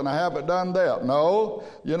this and I haven't done that. No,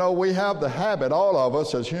 you know, we have the habit, all of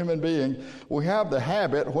us as human beings, we have the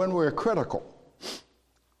habit when we're critical.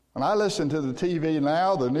 When I listen to the TV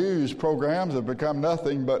now, the news programs have become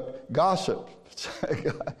nothing but gossip.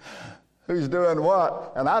 Who's doing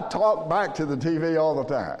what? And I talk back to the TV all the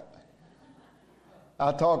time.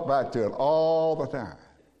 I talk back to it all the time.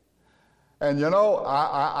 And you know,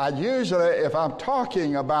 I usually, if I'm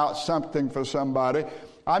talking about something for somebody,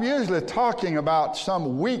 I'm usually talking about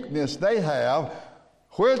some weakness they have,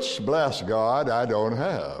 which, bless God, I don't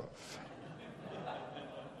have.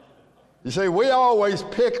 You see, we always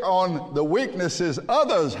pick on the weaknesses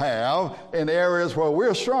others have in areas where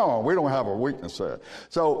we're strong. We don't have a weakness there.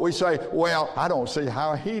 So we say, well, I don't see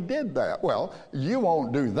how he did that. Well, you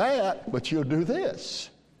won't do that, but you'll do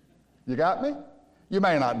this. You got me? You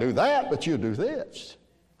may not do that, but you'll do this.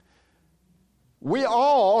 We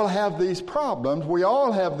all have these problems. We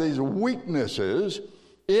all have these weaknesses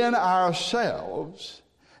in ourselves.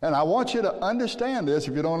 And I want you to understand this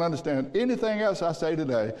if you don't understand anything else I say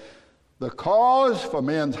today. The cause for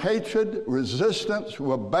men's hatred, resistance,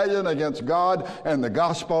 rebellion against God and the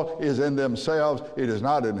gospel is in themselves. It is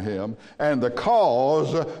not in him. And the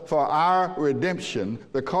cause for our redemption,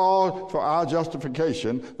 the cause for our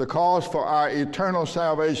justification, the cause for our eternal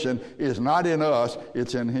salvation is not in us.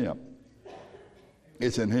 It's in him.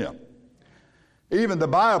 It's in him. Even the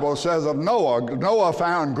Bible says of Noah, Noah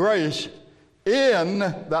found grace in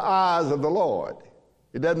the eyes of the Lord.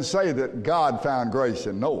 It doesn't say that God found grace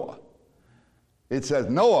in Noah. It says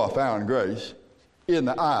Noah found grace in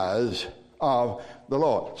the eyes of the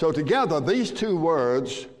Lord. So together, these two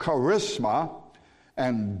words, charisma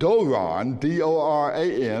and doron,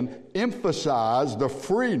 D-O-R-A-N, emphasize the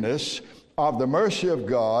freeness of the mercy of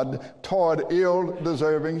God toward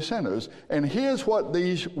ill-deserving sinners. And here's what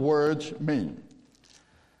these words mean.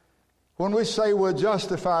 When we say we're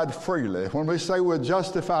justified freely, when we say we're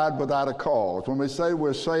justified without a cause, when we say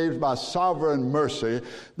we're saved by sovereign mercy,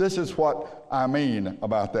 this is what I mean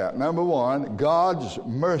about that. Number one, God's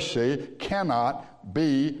mercy cannot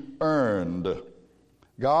be earned.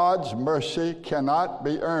 God's mercy cannot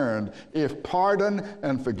be earned. If pardon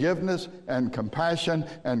and forgiveness and compassion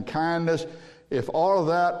and kindness, if all of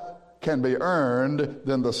that can be earned,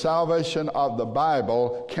 then the salvation of the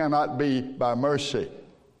Bible cannot be by mercy.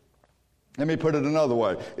 Let me put it another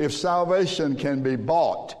way. If salvation can be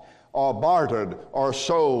bought or bartered or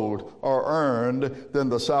sold or earned, then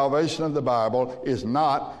the salvation of the Bible is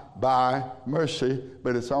not by mercy,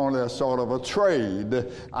 but it's only a sort of a trade.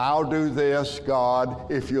 I'll do this, God,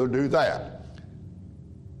 if you'll do that.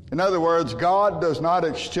 In other words, God does not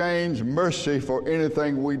exchange mercy for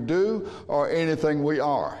anything we do or anything we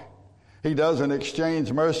are. He doesn't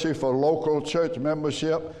exchange mercy for local church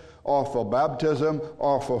membership or for baptism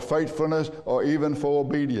or for faithfulness or even for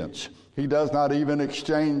obedience. He does not even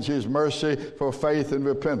exchange his mercy for faith and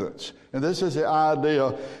repentance. And this is the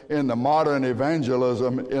idea in the modern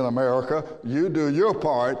evangelism in America. You do your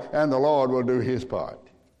part and the Lord will do his part.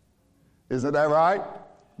 Isn't that right?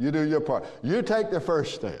 You do your part. You take the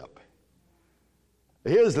first step.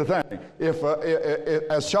 Here's the thing. If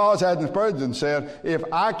as Charles Haddon Spurgeon said, if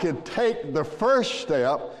I could take the first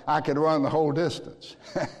step, I could run the whole distance.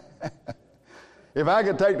 If I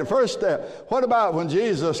could take the first step. What about when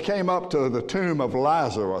Jesus came up to the tomb of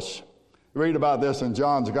Lazarus? Read about this in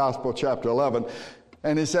John's Gospel, chapter 11.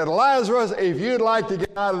 And he said, Lazarus, if you'd like to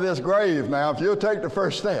get out of this grave now, if you'll take the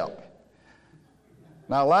first step.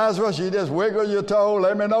 Now, Lazarus, you just wiggle your toe,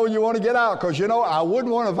 let me know you want to get out, because, you know, I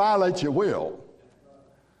wouldn't want to violate your will.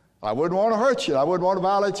 I wouldn't want to hurt you. I wouldn't want to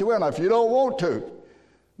violate your will. Now, if you don't want to.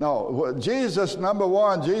 No, Jesus, number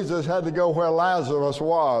one, Jesus had to go where Lazarus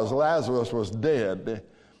was. Lazarus was dead.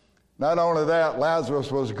 Not only that,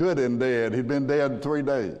 Lazarus was good and dead. He'd been dead 3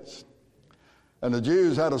 days. And the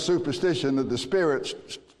Jews had a superstition that the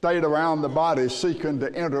spirit stayed around the body seeking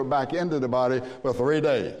to enter back into the body for 3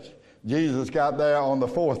 days. Jesus got there on the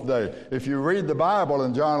 4th day. If you read the Bible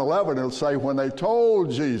in John 11, it'll say when they told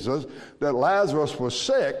Jesus that Lazarus was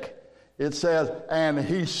sick, it says, and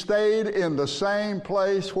he stayed in the same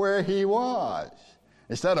place where he was.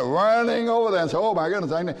 Instead of running over there and saying, oh my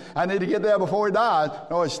goodness, I need to get there before he dies.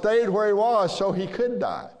 No, he stayed where he was so he could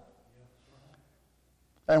die.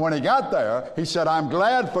 And when he got there, he said, I'm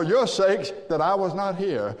glad for your sakes that I was not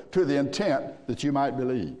here, to the intent that you might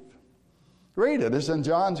believe. Read it. It's in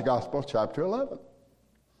John's Gospel, chapter 11.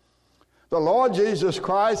 The Lord Jesus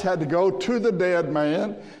Christ had to go to the dead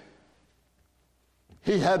man.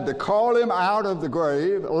 He had to call him out of the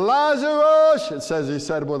grave. Lazarus, it says he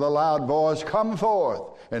said with a loud voice, come forth.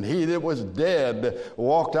 And he that was dead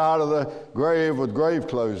walked out of the grave with grave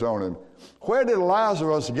clothes on him. Where did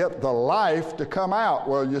Lazarus get the life to come out?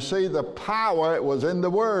 Well, you see, the power, it was in the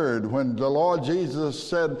Word. When the Lord Jesus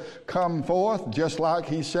said, come forth, just like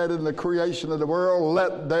he said in the creation of the world,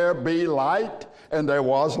 let there be light, and there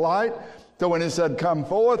was light. So when he said, come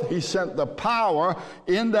forth, he sent the power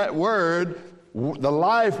in that Word. The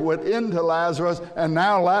life went into Lazarus, and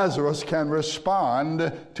now Lazarus can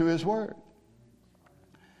respond to his word.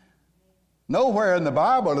 Nowhere in the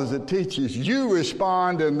Bible does it teaches you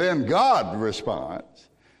respond and then God responds.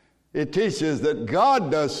 It teaches that God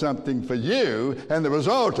does something for you, and the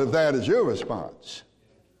result of that is your response.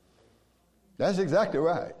 That's exactly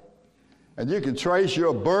right. And you can trace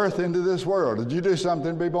your birth into this world. Did you do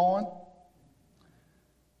something to be born?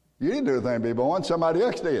 You didn't do anything to be born. Somebody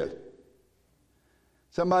else did.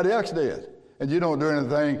 Somebody else did. And you don't do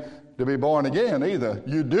anything to be born again either.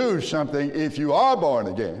 You do something if you are born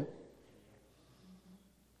again.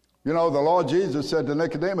 You know, the Lord Jesus said to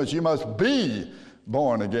Nicodemus, you must be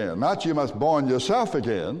born again. Not you must born yourself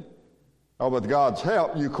again. Or with God's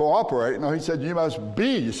help, you cooperate. No, he said you must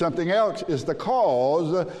be. Something else is the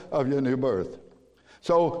cause of your new birth.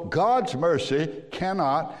 So God's mercy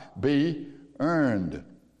cannot be earned.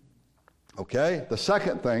 Okay? The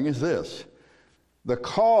second thing is this. The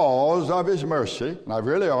cause of his mercy, and I've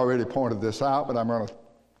really already pointed this out, but I'm going to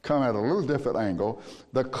come at a little different angle.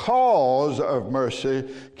 The cause of mercy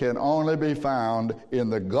can only be found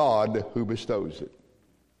in the God who bestows it.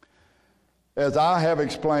 As I have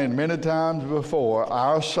explained many times before,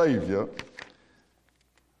 our Savior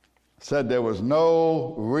said there was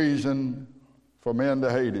no reason for men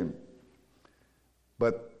to hate him.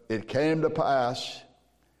 But it came to pass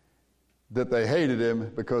that they hated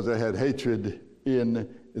him because they had hatred in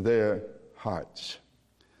their hearts.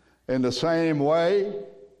 In the same way,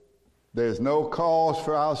 there's no cause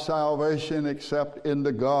for our salvation except in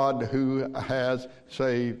the God who has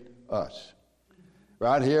saved us.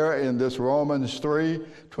 Right here in this Romans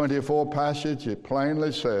 3:24 passage, it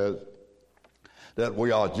plainly says that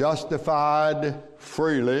we are justified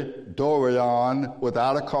freely, Dorian,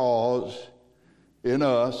 without a cause, in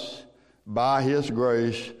us, by his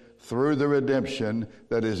grace, through the redemption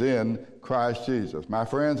that is in Christ Jesus. My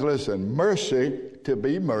friends, listen, mercy, to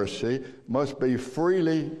be mercy, must be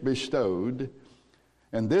freely bestowed.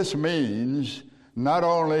 And this means not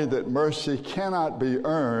only that mercy cannot be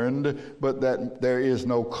earned, but that there is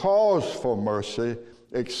no cause for mercy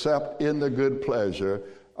except in the good pleasure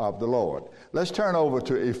of the Lord. Let's turn over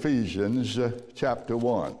to Ephesians chapter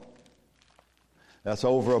 1. That's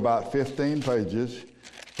over about 15 pages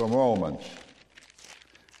from Romans.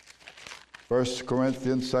 1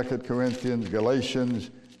 Corinthians, 2 Corinthians,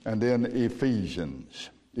 Galatians, and then Ephesians.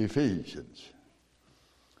 Ephesians.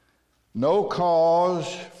 No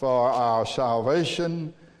cause for our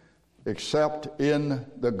salvation except in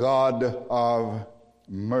the God of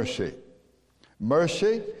mercy.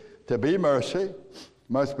 Mercy, to be mercy,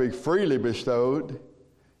 must be freely bestowed.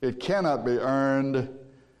 It cannot be earned.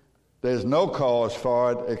 There's no cause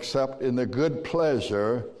for it except in the good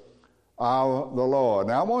pleasure of the Lord.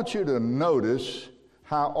 Now I want you to notice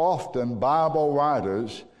how often Bible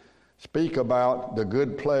writers speak about the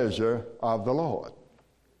good pleasure of the Lord.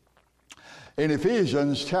 In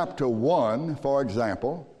Ephesians chapter 1, for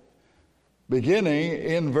example, beginning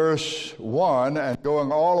in verse 1 and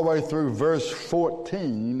going all the way through verse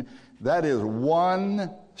 14, that is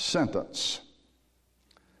one sentence.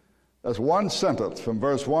 That's one sentence from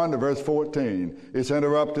verse 1 to verse 14. It's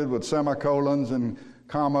interrupted with semicolons and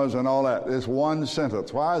commas and all that. It's one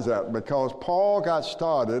sentence. Why is that? Because Paul got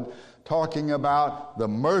started talking about the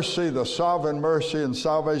mercy, the sovereign mercy and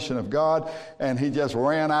salvation of God, and he just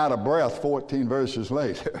ran out of breath 14 verses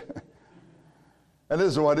later. And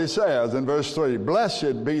this is what he says in verse 3.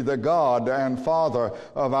 Blessed be the God and Father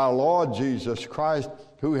of our Lord Jesus Christ,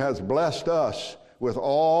 who has blessed us with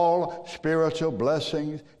all spiritual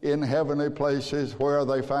blessings in heavenly places where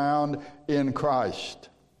they found in Christ.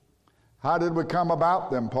 How did we come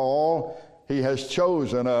about them, Paul? He has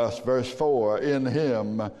chosen us, verse 4, in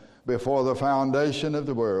him before the foundation of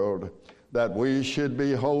the world, that we should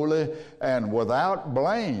be holy and without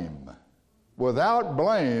blame. Without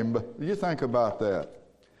blame. You think about that.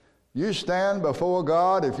 You stand before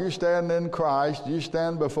God, if you stand in Christ, you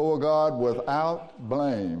stand before God without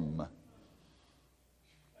blame.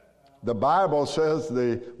 The Bible says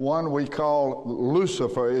the one we call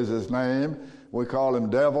Lucifer is his name. We call him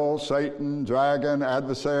devil, Satan, dragon,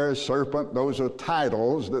 adversary, serpent. Those are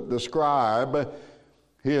titles that describe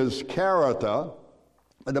his character.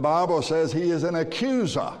 And the Bible says he is an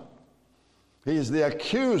accuser. He's the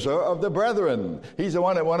accuser of the brethren. He's the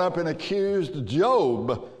one that went up and accused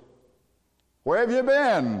Job. Where have you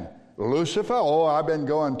been, Lucifer? Oh, I've been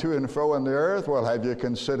going to and fro in the earth. Well, have you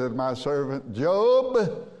considered my servant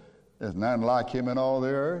Job? There's none like him in all the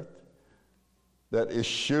earth, that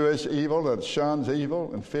eschews evil, that shuns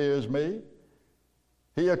evil and fears me.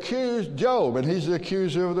 He accused Job, and he's the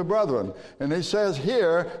accuser of the brethren. And he says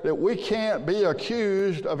here that we can't be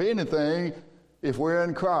accused of anything if we're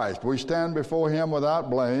in Christ. We stand before him without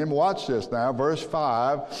blame. Watch this now, verse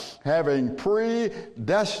 5. Having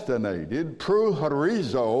predestinated,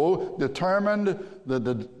 prohorizo, determined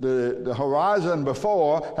the horizon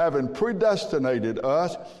before, having predestinated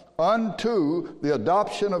us unto the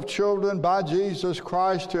adoption of children by Jesus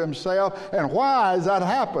Christ to himself. And why has that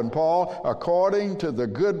happened, Paul? According to the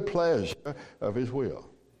good pleasure of his will.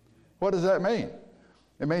 What does that mean?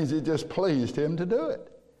 It means it just pleased him to do it.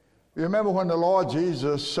 You remember when the Lord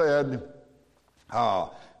Jesus said,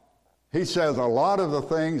 he says, a lot of the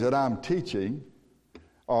things that I'm teaching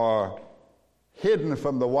are hidden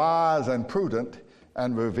from the wise and prudent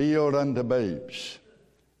and revealed unto babes.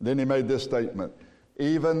 Then he made this statement,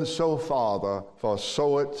 even so, Father, for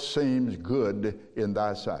so it seems good in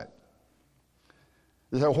thy sight.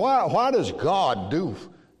 You say, why does God do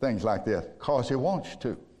things like this? Because he wants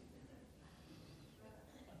to.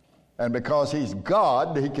 And because he's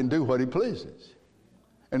God, he can do what he pleases.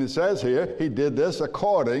 And it says here, he did this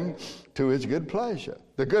according to his good pleasure,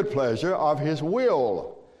 the good pleasure of his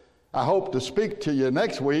will. I hope to speak to you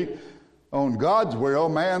next week on God's will,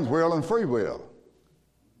 man's will, and free will.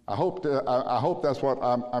 I hope that's what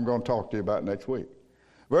I'm going to talk to you about next week.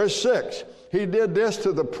 Verse 6, he did this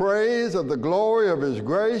to the praise of the glory of his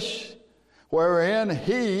grace, wherein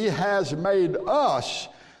he has made us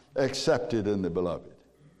accepted in the beloved.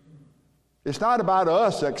 It's not about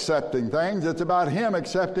us accepting things, it's about him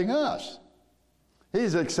accepting us.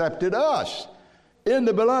 He's accepted us in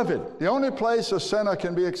the beloved. The only place a sinner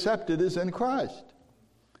can be accepted is in Christ.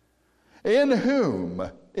 In whom,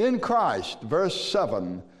 in Christ, verse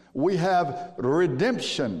 7, we have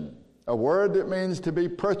redemption, a word that means to be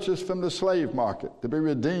purchased from the slave market, to be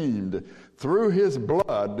redeemed through his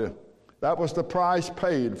blood. That was the price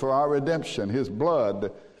paid for our redemption, his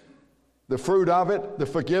blood. The fruit of it, the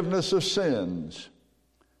forgiveness of sins.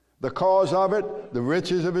 The cause of it, the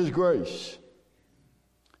riches of his grace.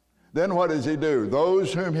 Then what does he do?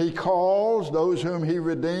 Those whom he calls, those whom he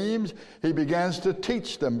redeems, he begins to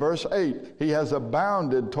teach them. Verse 8, he has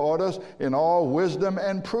abounded toward us in all wisdom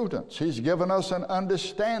and prudence. He's given us an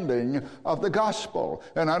understanding of the gospel,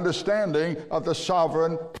 an understanding of the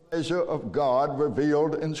sovereign pleasure of God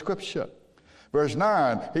revealed in Scripture. Verse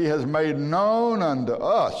 9, he has made known unto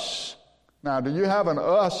us. Now, do you have an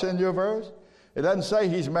us in your verse? It doesn't say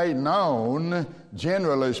he's made known,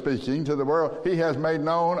 generally speaking, to the world. He has made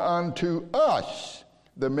known unto us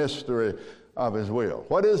the mystery of his will.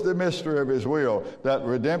 What is the mystery of his will? That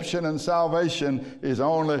redemption and salvation is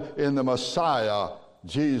only in the Messiah,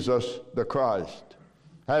 Jesus the Christ.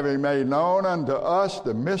 Having made known unto us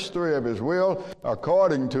the mystery of his will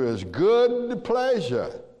according to his good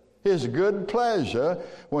pleasure. His good pleasure,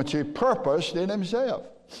 which he purposed in himself.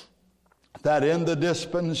 That in the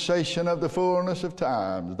dispensation of the fullness of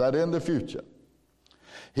times, that in the future,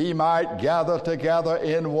 he might gather together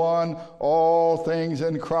in one all things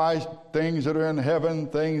in Christ, things that are in heaven,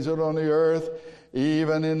 things that are on the earth,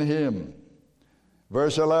 even in him.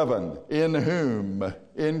 Verse 11, in whom,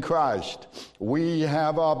 in Christ, we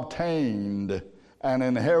have obtained an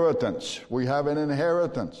inheritance. We have an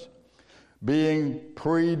inheritance, being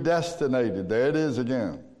predestinated. There it is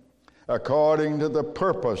again. According to the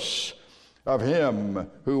purpose of him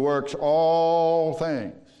who works all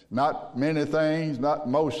things, not many things, not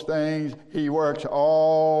most things. He works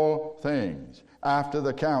all things after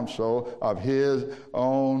the counsel of his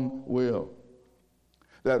own will.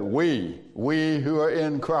 That we who are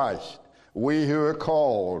in Christ, we who are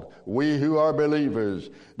called, we who are believers,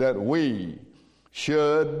 that we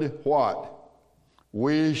should what?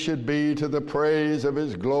 We should be to the praise of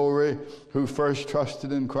his glory, who first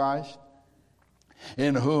trusted in Christ,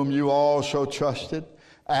 in whom you also trusted,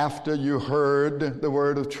 after you heard the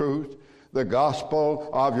word of truth, the gospel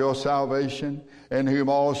of your salvation, in whom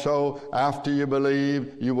also, after you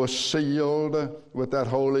believed, you were sealed with that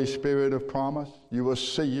Holy Spirit of promise. You were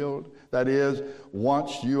sealed. That is,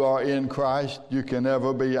 once you are in Christ, you can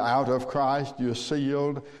never be out of Christ. You're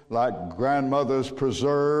sealed. Like grandmother's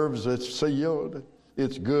preserves, it's sealed.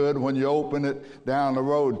 It's good. When you open it down the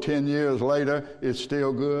road 10 years later, it's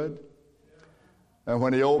still good. And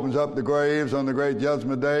when he opens up the graves on the great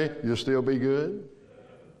judgment day, you'll still be good.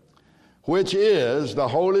 Which is, the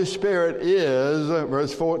Holy Spirit is,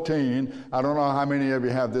 verse 14, I don't know how many of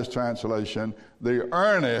you have this translation, the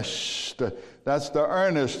earnest, that's the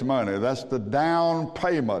earnest money, that's the down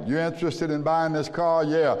payment. You interested in buying this car?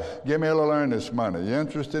 Yeah, give me a little earnest money. You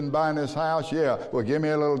interested in buying this house? Yeah, well, give me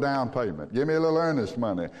a little down payment. Give me a little earnest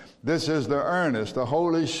money. This is the earnest, the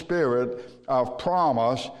Holy Spirit of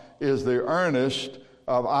promise is the earnest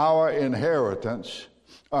of our inheritance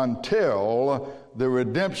until the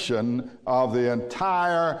redemption of the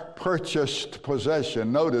entire purchased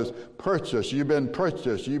possession. Notice, purchase. You've been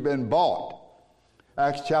purchased. You've been bought.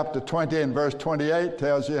 Acts chapter 20 and verse 28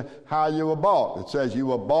 tells you how you were bought. It says you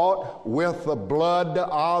were bought with the blood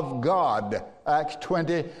of God. Acts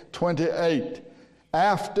 20:28.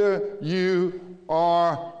 After you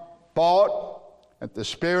are bought, and the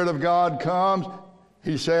Spirit of God comes,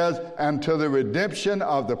 he says, and to the redemption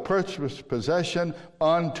of the purchased possession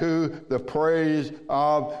unto the praise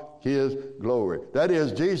of his glory. That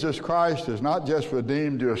is, Jesus Christ has not just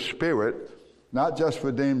redeemed your spirit, not just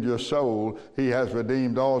redeemed your soul, he has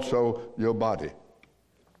redeemed also your body.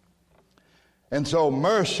 And so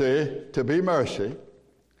mercy, to be mercy,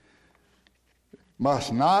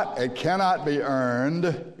 must not, it cannot be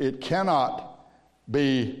earned, it cannot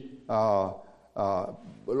be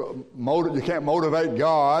you can't motivate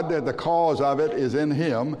God. The cause of it is in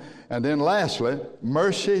him. And then lastly,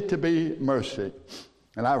 mercy to be mercy.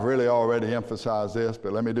 And I've really already emphasized this,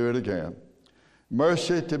 but let me do it again.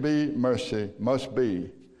 Mercy to be mercy must be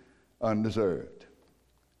undeserved.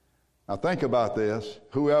 Now think about this.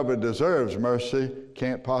 Whoever deserves mercy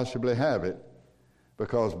can't possibly have it,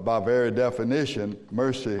 because by very definition,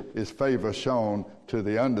 mercy is favor shown to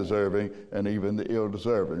the undeserving and even the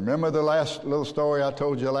ill-deserving. Remember the last little story I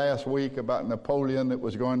told you last week about Napoleon that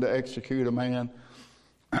was going to execute a man?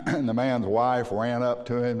 And the man's wife ran up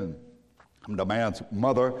to him, and the man's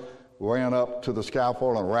mother ran up to the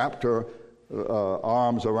scaffold and wrapped her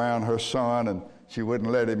arms around her son, and she wouldn't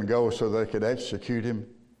let him go so they could execute him.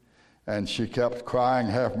 And she kept crying,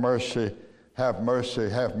 "Have mercy, have mercy,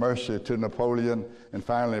 have mercy," to Napoleon. And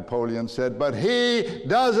finally Napoleon said, "But he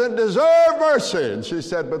doesn't deserve mercy." And she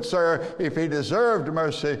said, "But sir, if he deserved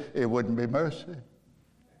mercy, it wouldn't be mercy.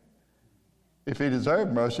 If he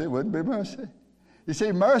deserved mercy, it wouldn't be mercy." You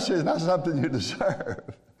see, mercy is not something you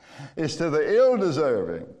deserve. It's to the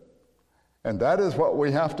ill-deserving. And that is what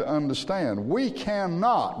we have to understand. We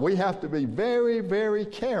have to be very, very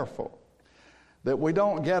careful that we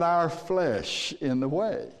don't get our flesh in the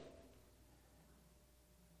way.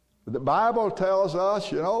 The Bible tells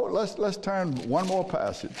us, let's turn one more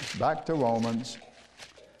passage, back to Romans,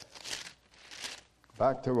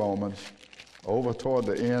 over toward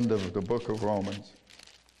the end of the book of Romans.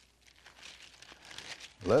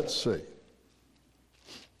 Let's see.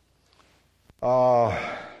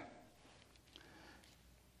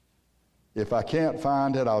 If I can't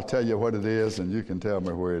find it, I'll tell you what it is, and you can tell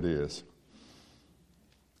me where it is.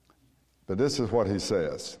 But this is what he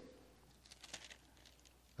says.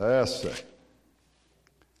 Let's see.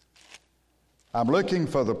 I'm looking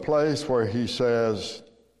for the place where he says,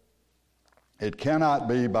 "It cannot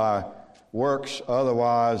be by works,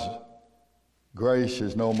 otherwise grace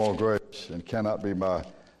is no more grace, and cannot be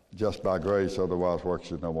just by grace, otherwise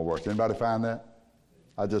works is no more works." Anybody find that?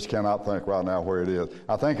 I just cannot think right now where it is.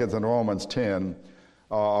 I think it's in Romans 10,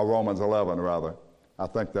 or Romans 11, rather. I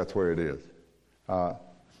think that's where it is.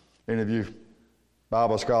 Any of you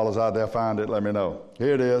Bible scholars out there find it, let me know.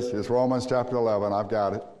 Here it is. It's Romans chapter 11. I've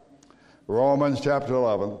got it. Romans chapter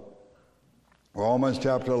 11. Romans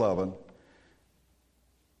chapter 11.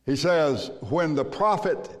 He says, when the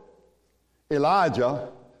prophet Elijah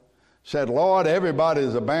said, "Lord,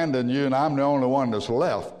 everybody's abandoned you and I'm the only one that's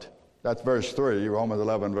left." That's verse 3, Romans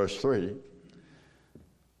 11, verse 3.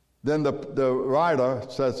 Then the writer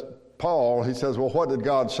says, Paul, he says, well, what did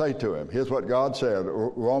God say to him? Here's what God said,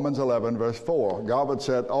 Romans 11, verse 4. God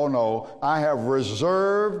said, "Oh no, I have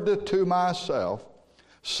reserved to myself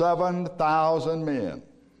 7,000 men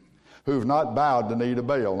who've not bowed the knee to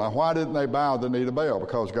Baal." Now, why didn't they bow the knee to Baal?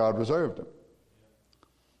 Because God reserved them.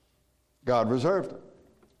 God reserved them.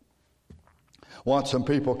 Once some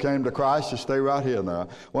people came to Christ, just stay right here now.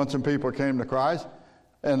 Once some people came to Christ,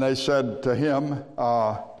 and they said to him,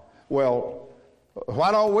 well,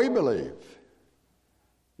 why don't we believe?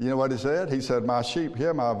 You know what he said? He said, "My sheep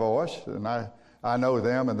hear my voice, and I know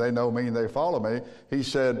them, and they know me, and they follow me." He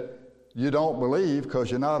said, "You don't believe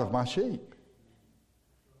because you're not of my sheep.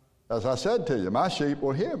 As I said to you, my sheep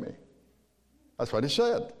will hear me." That's what he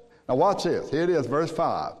said. Now watch this. Here it is, verse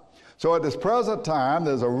 5. "So at this present time,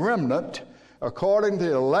 there's a remnant according to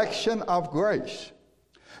the election of grace.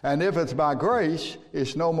 And if it's by grace,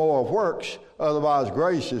 it's no more of works. Otherwise,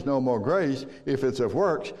 grace is no more grace. If it's of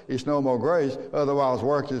works, it's no more grace. Otherwise,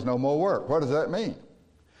 work is no more work." What does that mean?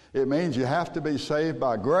 It means you have to be saved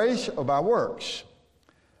by grace or by works.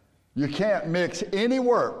 You can't mix any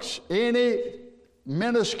works, any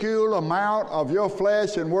minuscule amount of your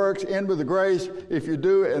flesh and works in with the grace. If you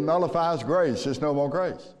do, it nullifies grace. It's no more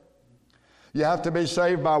grace. You have to be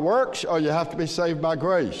saved by works or you have to be saved by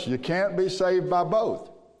grace. You can't be saved by both.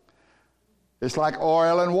 It's like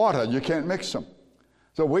oil and water. You can't mix them.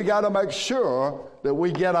 So we got to make sure that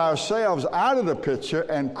we get ourselves out of the picture,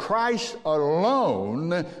 and Christ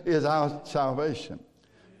alone is our salvation.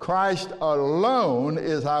 Christ alone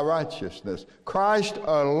is our righteousness. Christ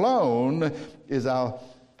alone is our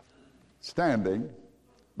standing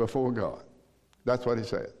before God. That's what he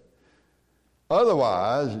said.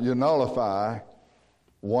 Otherwise, you nullify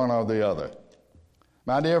one or the other.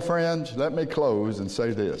 My dear friends, let me close and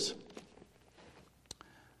say this.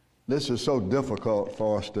 This is so difficult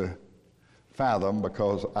for us to fathom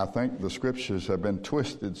because I think the scriptures have been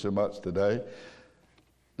twisted so much today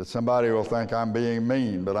that somebody will think I'm being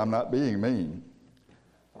mean, but I'm not being mean.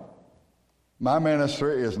 My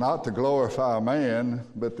ministry is not to glorify man,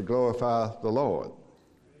 but to glorify the Lord.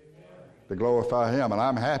 To glorify him. And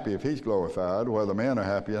I'm happy if he's glorified, whether men are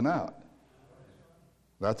happy or not.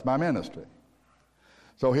 That's my ministry.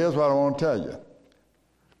 So here's what I want to tell you.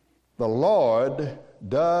 The Lord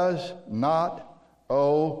does not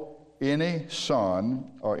owe any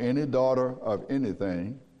son or any daughter of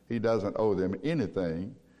anything. He doesn't owe them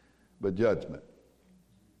anything but judgment.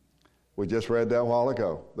 We just read that a while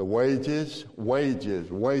ago. The wages.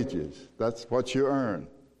 That's what you earn.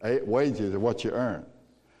 Wages are what you earn.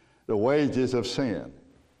 The wages of sin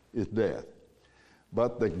is death.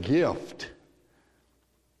 But the gift,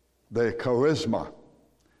 the charisma,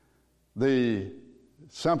 the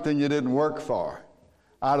something you didn't work for,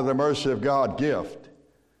 out of the mercy of God gift,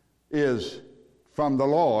 is from the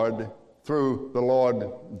Lord through the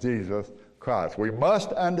Lord Jesus, Christ. We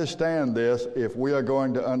must understand this if we are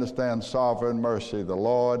going to understand sovereign mercy. The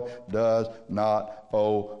Lord does not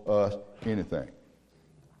owe us anything.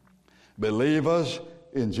 Believers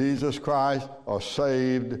in Jesus Christ are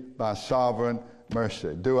saved by sovereign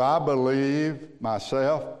mercy. Do I believe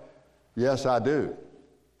myself? Yes, I do.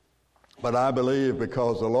 But I believe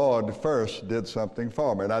because the Lord first did something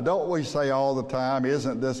for me. Now, don't we say all the time,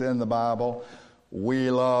 isn't this in the Bible? We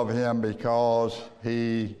love him because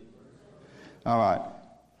he... All right.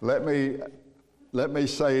 Let me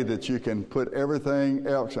say that you can put everything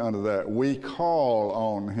else under that. We call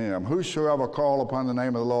on him. Whosoever call upon the name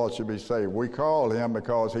of the Lord should be saved. We call him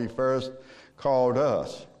because he first called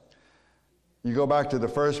us. You go back to the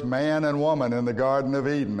first man and woman in the Garden of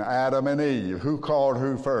Eden, Adam and Eve. Who called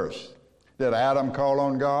who first? Did Adam call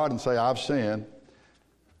on God and say, I've sinned?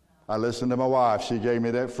 I listened to my wife. She gave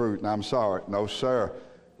me that fruit, and I'm sorry. No, sir.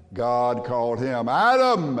 God called him.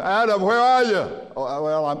 Adam, Adam, where are you? Oh,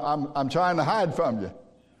 well, I'm trying to hide from you.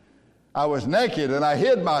 I was naked, and I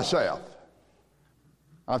hid myself.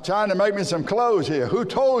 I'm trying to make me some clothes here. Who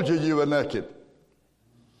told you you were naked?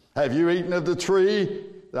 Have you eaten of the tree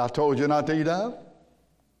that I told you not to eat of?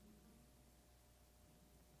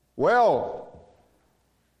 Well,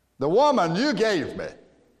 the woman you gave me.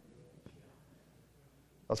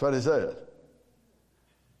 That's what he says.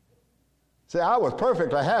 See, I was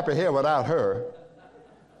perfectly happy here without her.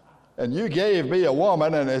 And you gave me a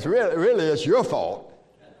woman, and it's really it's your fault.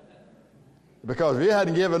 Because if you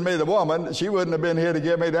hadn't given me the woman, she wouldn't have been here to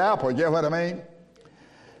give me the apple. You get what I mean?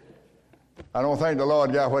 I don't think the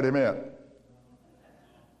Lord got what he meant.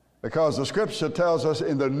 Because the scripture tells us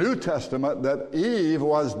in the New Testament that Eve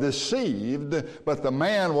was deceived, but the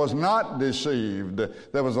man was not deceived.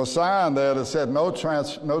 There was a sign there that said no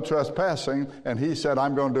trespassing, and he said,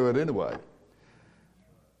 I'm going to do it anyway.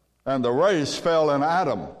 And the race fell in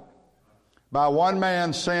Adam. By one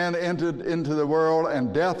man sin entered into the world,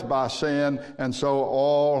 and death by sin, and so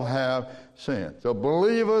all have sinned. So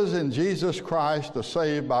believers in Jesus Christ are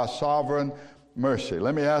saved by sovereign mercy.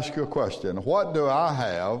 Let me ask you a question. What do I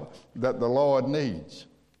have that the Lord needs?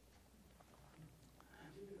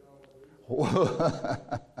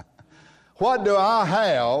 What do I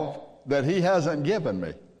have that he hasn't given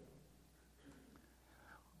me?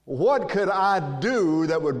 What could I do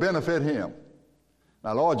that would benefit him?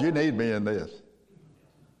 Now, Lord, you need me in this.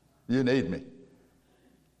 You need me.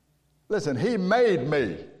 Listen, he made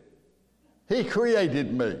me. He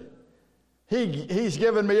created me. He's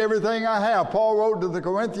given me everything I have. Paul wrote to the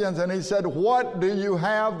Corinthians and he said, what do you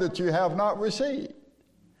have that you have not received?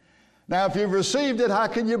 Now, if you've received it, how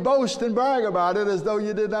can you boast and brag about it as though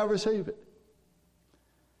you did not receive it?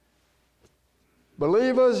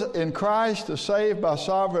 Believers in Christ are saved by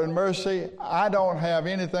sovereign mercy. I don't have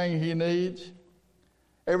anything he needs.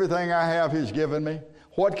 Everything I have he's given me.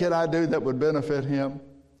 What can I do that would benefit him?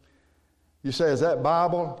 You say, is that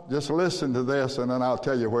Bible? Just listen to this and then I'll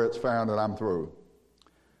tell you where it's found and I'm through.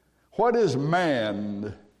 What is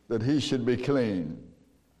man that he should be clean?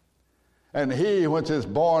 And he which is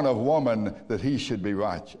born of woman that he should be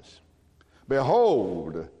righteous.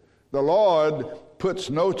 Behold, the Lord puts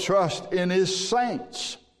no trust in his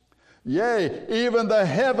saints. Yea, even the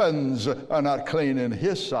heavens are not clean in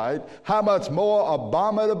his sight. How much more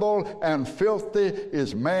abominable and filthy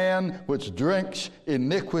is man which drinks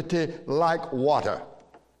iniquity like water.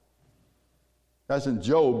 That's in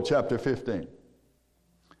Job chapter 15.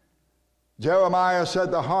 Jeremiah said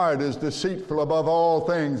the heart is deceitful above all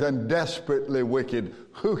things and desperately wicked.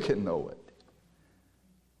 Who can know it?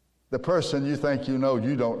 The person you think you know,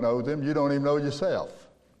 you don't know them. You don't even know yourself.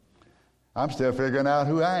 I'm still figuring out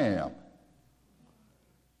who I am.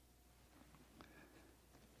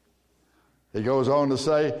 He goes on to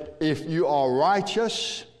say, if you are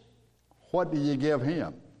righteous, what do you give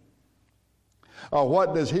him? Or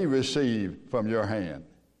what does he receive from your hand?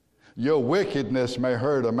 Your wickedness may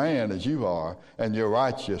hurt a man as you are, and your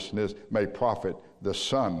righteousness may profit the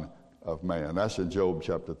Son of Man. That's in Job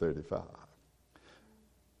chapter 35.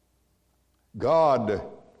 God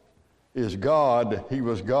is God. He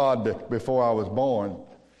was God before I was born.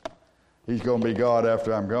 He's going to be God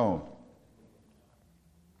after I'm gone.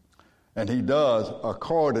 And he does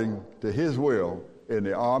according to his will in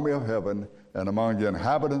the army of heaven and among the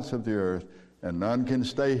inhabitants of the earth, and none can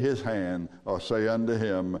stay his hand or say unto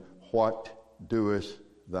him, what doest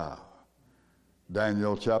thou?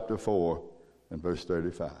 Daniel chapter 4 and verse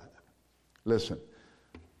 35. Listen,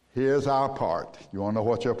 here's our part. You want to know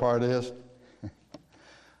what your part is?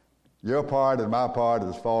 Your part and my part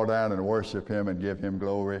is fall down and worship him and give him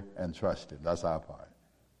glory and trust him. That's our part.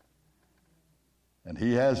 And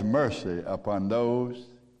he has mercy upon those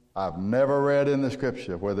I've never read in the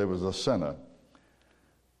Scripture where there was a sinner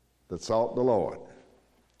that sought the Lord.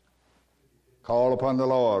 Call upon the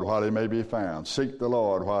Lord while he may be found. Seek the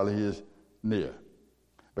Lord while he is near.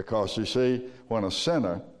 Because you see, when a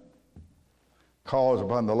sinner calls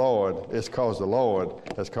upon the Lord, it's because the Lord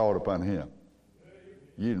has called upon him.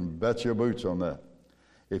 You can bet your boots on that.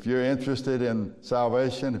 If you're interested in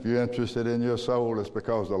salvation, if you're interested in your soul, it's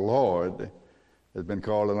because the Lord has been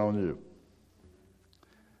calling on you.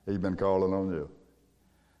 He's been calling on you.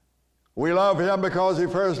 We love him because he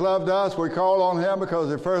first loved us. We call on him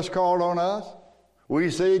because he first called on us. We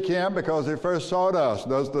seek him because he first sought us.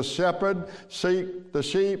 Does the shepherd seek the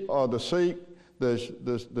sheep, or the sheep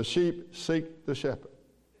seek the shepherd?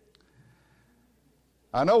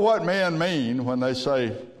 I know what men mean when they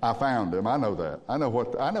say, I found him. I know that. I know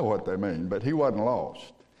what they mean, but he wasn't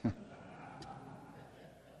lost.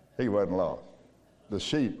 He wasn't lost. The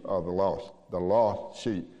sheep are the lost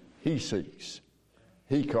sheep. He seeks.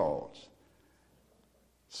 He calls.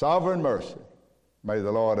 Sovereign mercy. May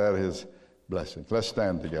the Lord add his blessings. Let's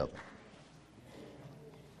stand together.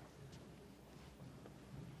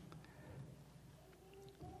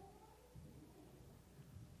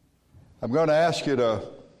 I'm going to ask you to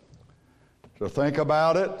think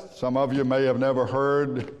about it. Some of you may have never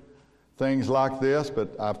heard things like this,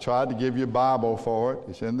 but I've tried to give you a Bible for it.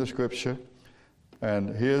 It's in the Scripture.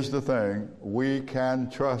 And here's the thing. We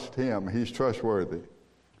can trust him. He's trustworthy.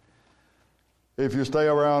 If you stay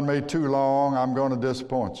around me too long, I'm going to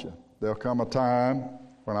disappoint you. There'll come a time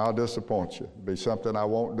when I'll disappoint you. It'll be something I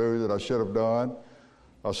won't do that I should have done,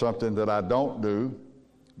 or something that I don't do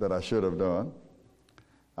that I should have done.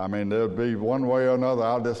 I mean, there'll be one way or another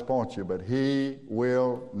I'll disappoint you, but he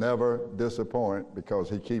will never disappoint because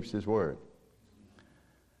he keeps his word.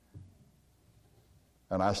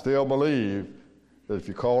 And I still believe that if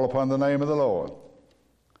you call upon the name of the Lord,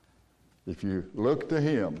 if you look to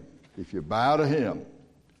him, if you bow to him,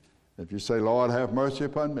 if you say, Lord, have mercy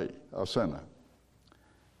upon me, a sinner,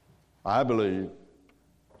 I believe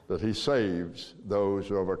that he saves those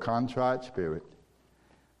who have a contrite spirit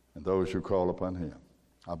and those who call upon him.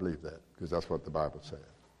 I believe that because that's what the Bible says.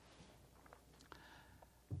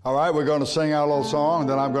 All right, we're going to sing our little song, and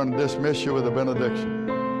then I'm going to dismiss you with a benediction.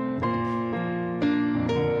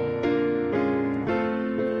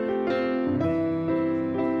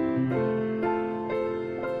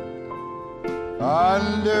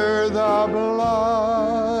 Under the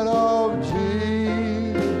blood of Jesus,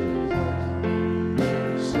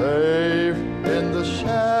 safe in the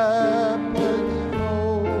shepherd's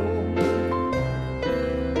fold,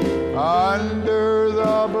 under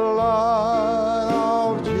the blood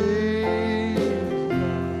of Jesus,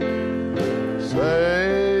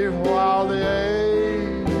 safe while the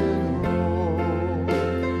ages roll,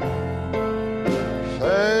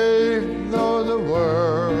 safe though the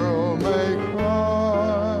world may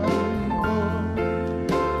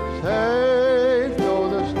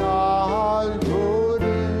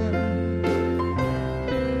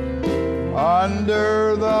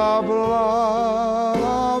under the blood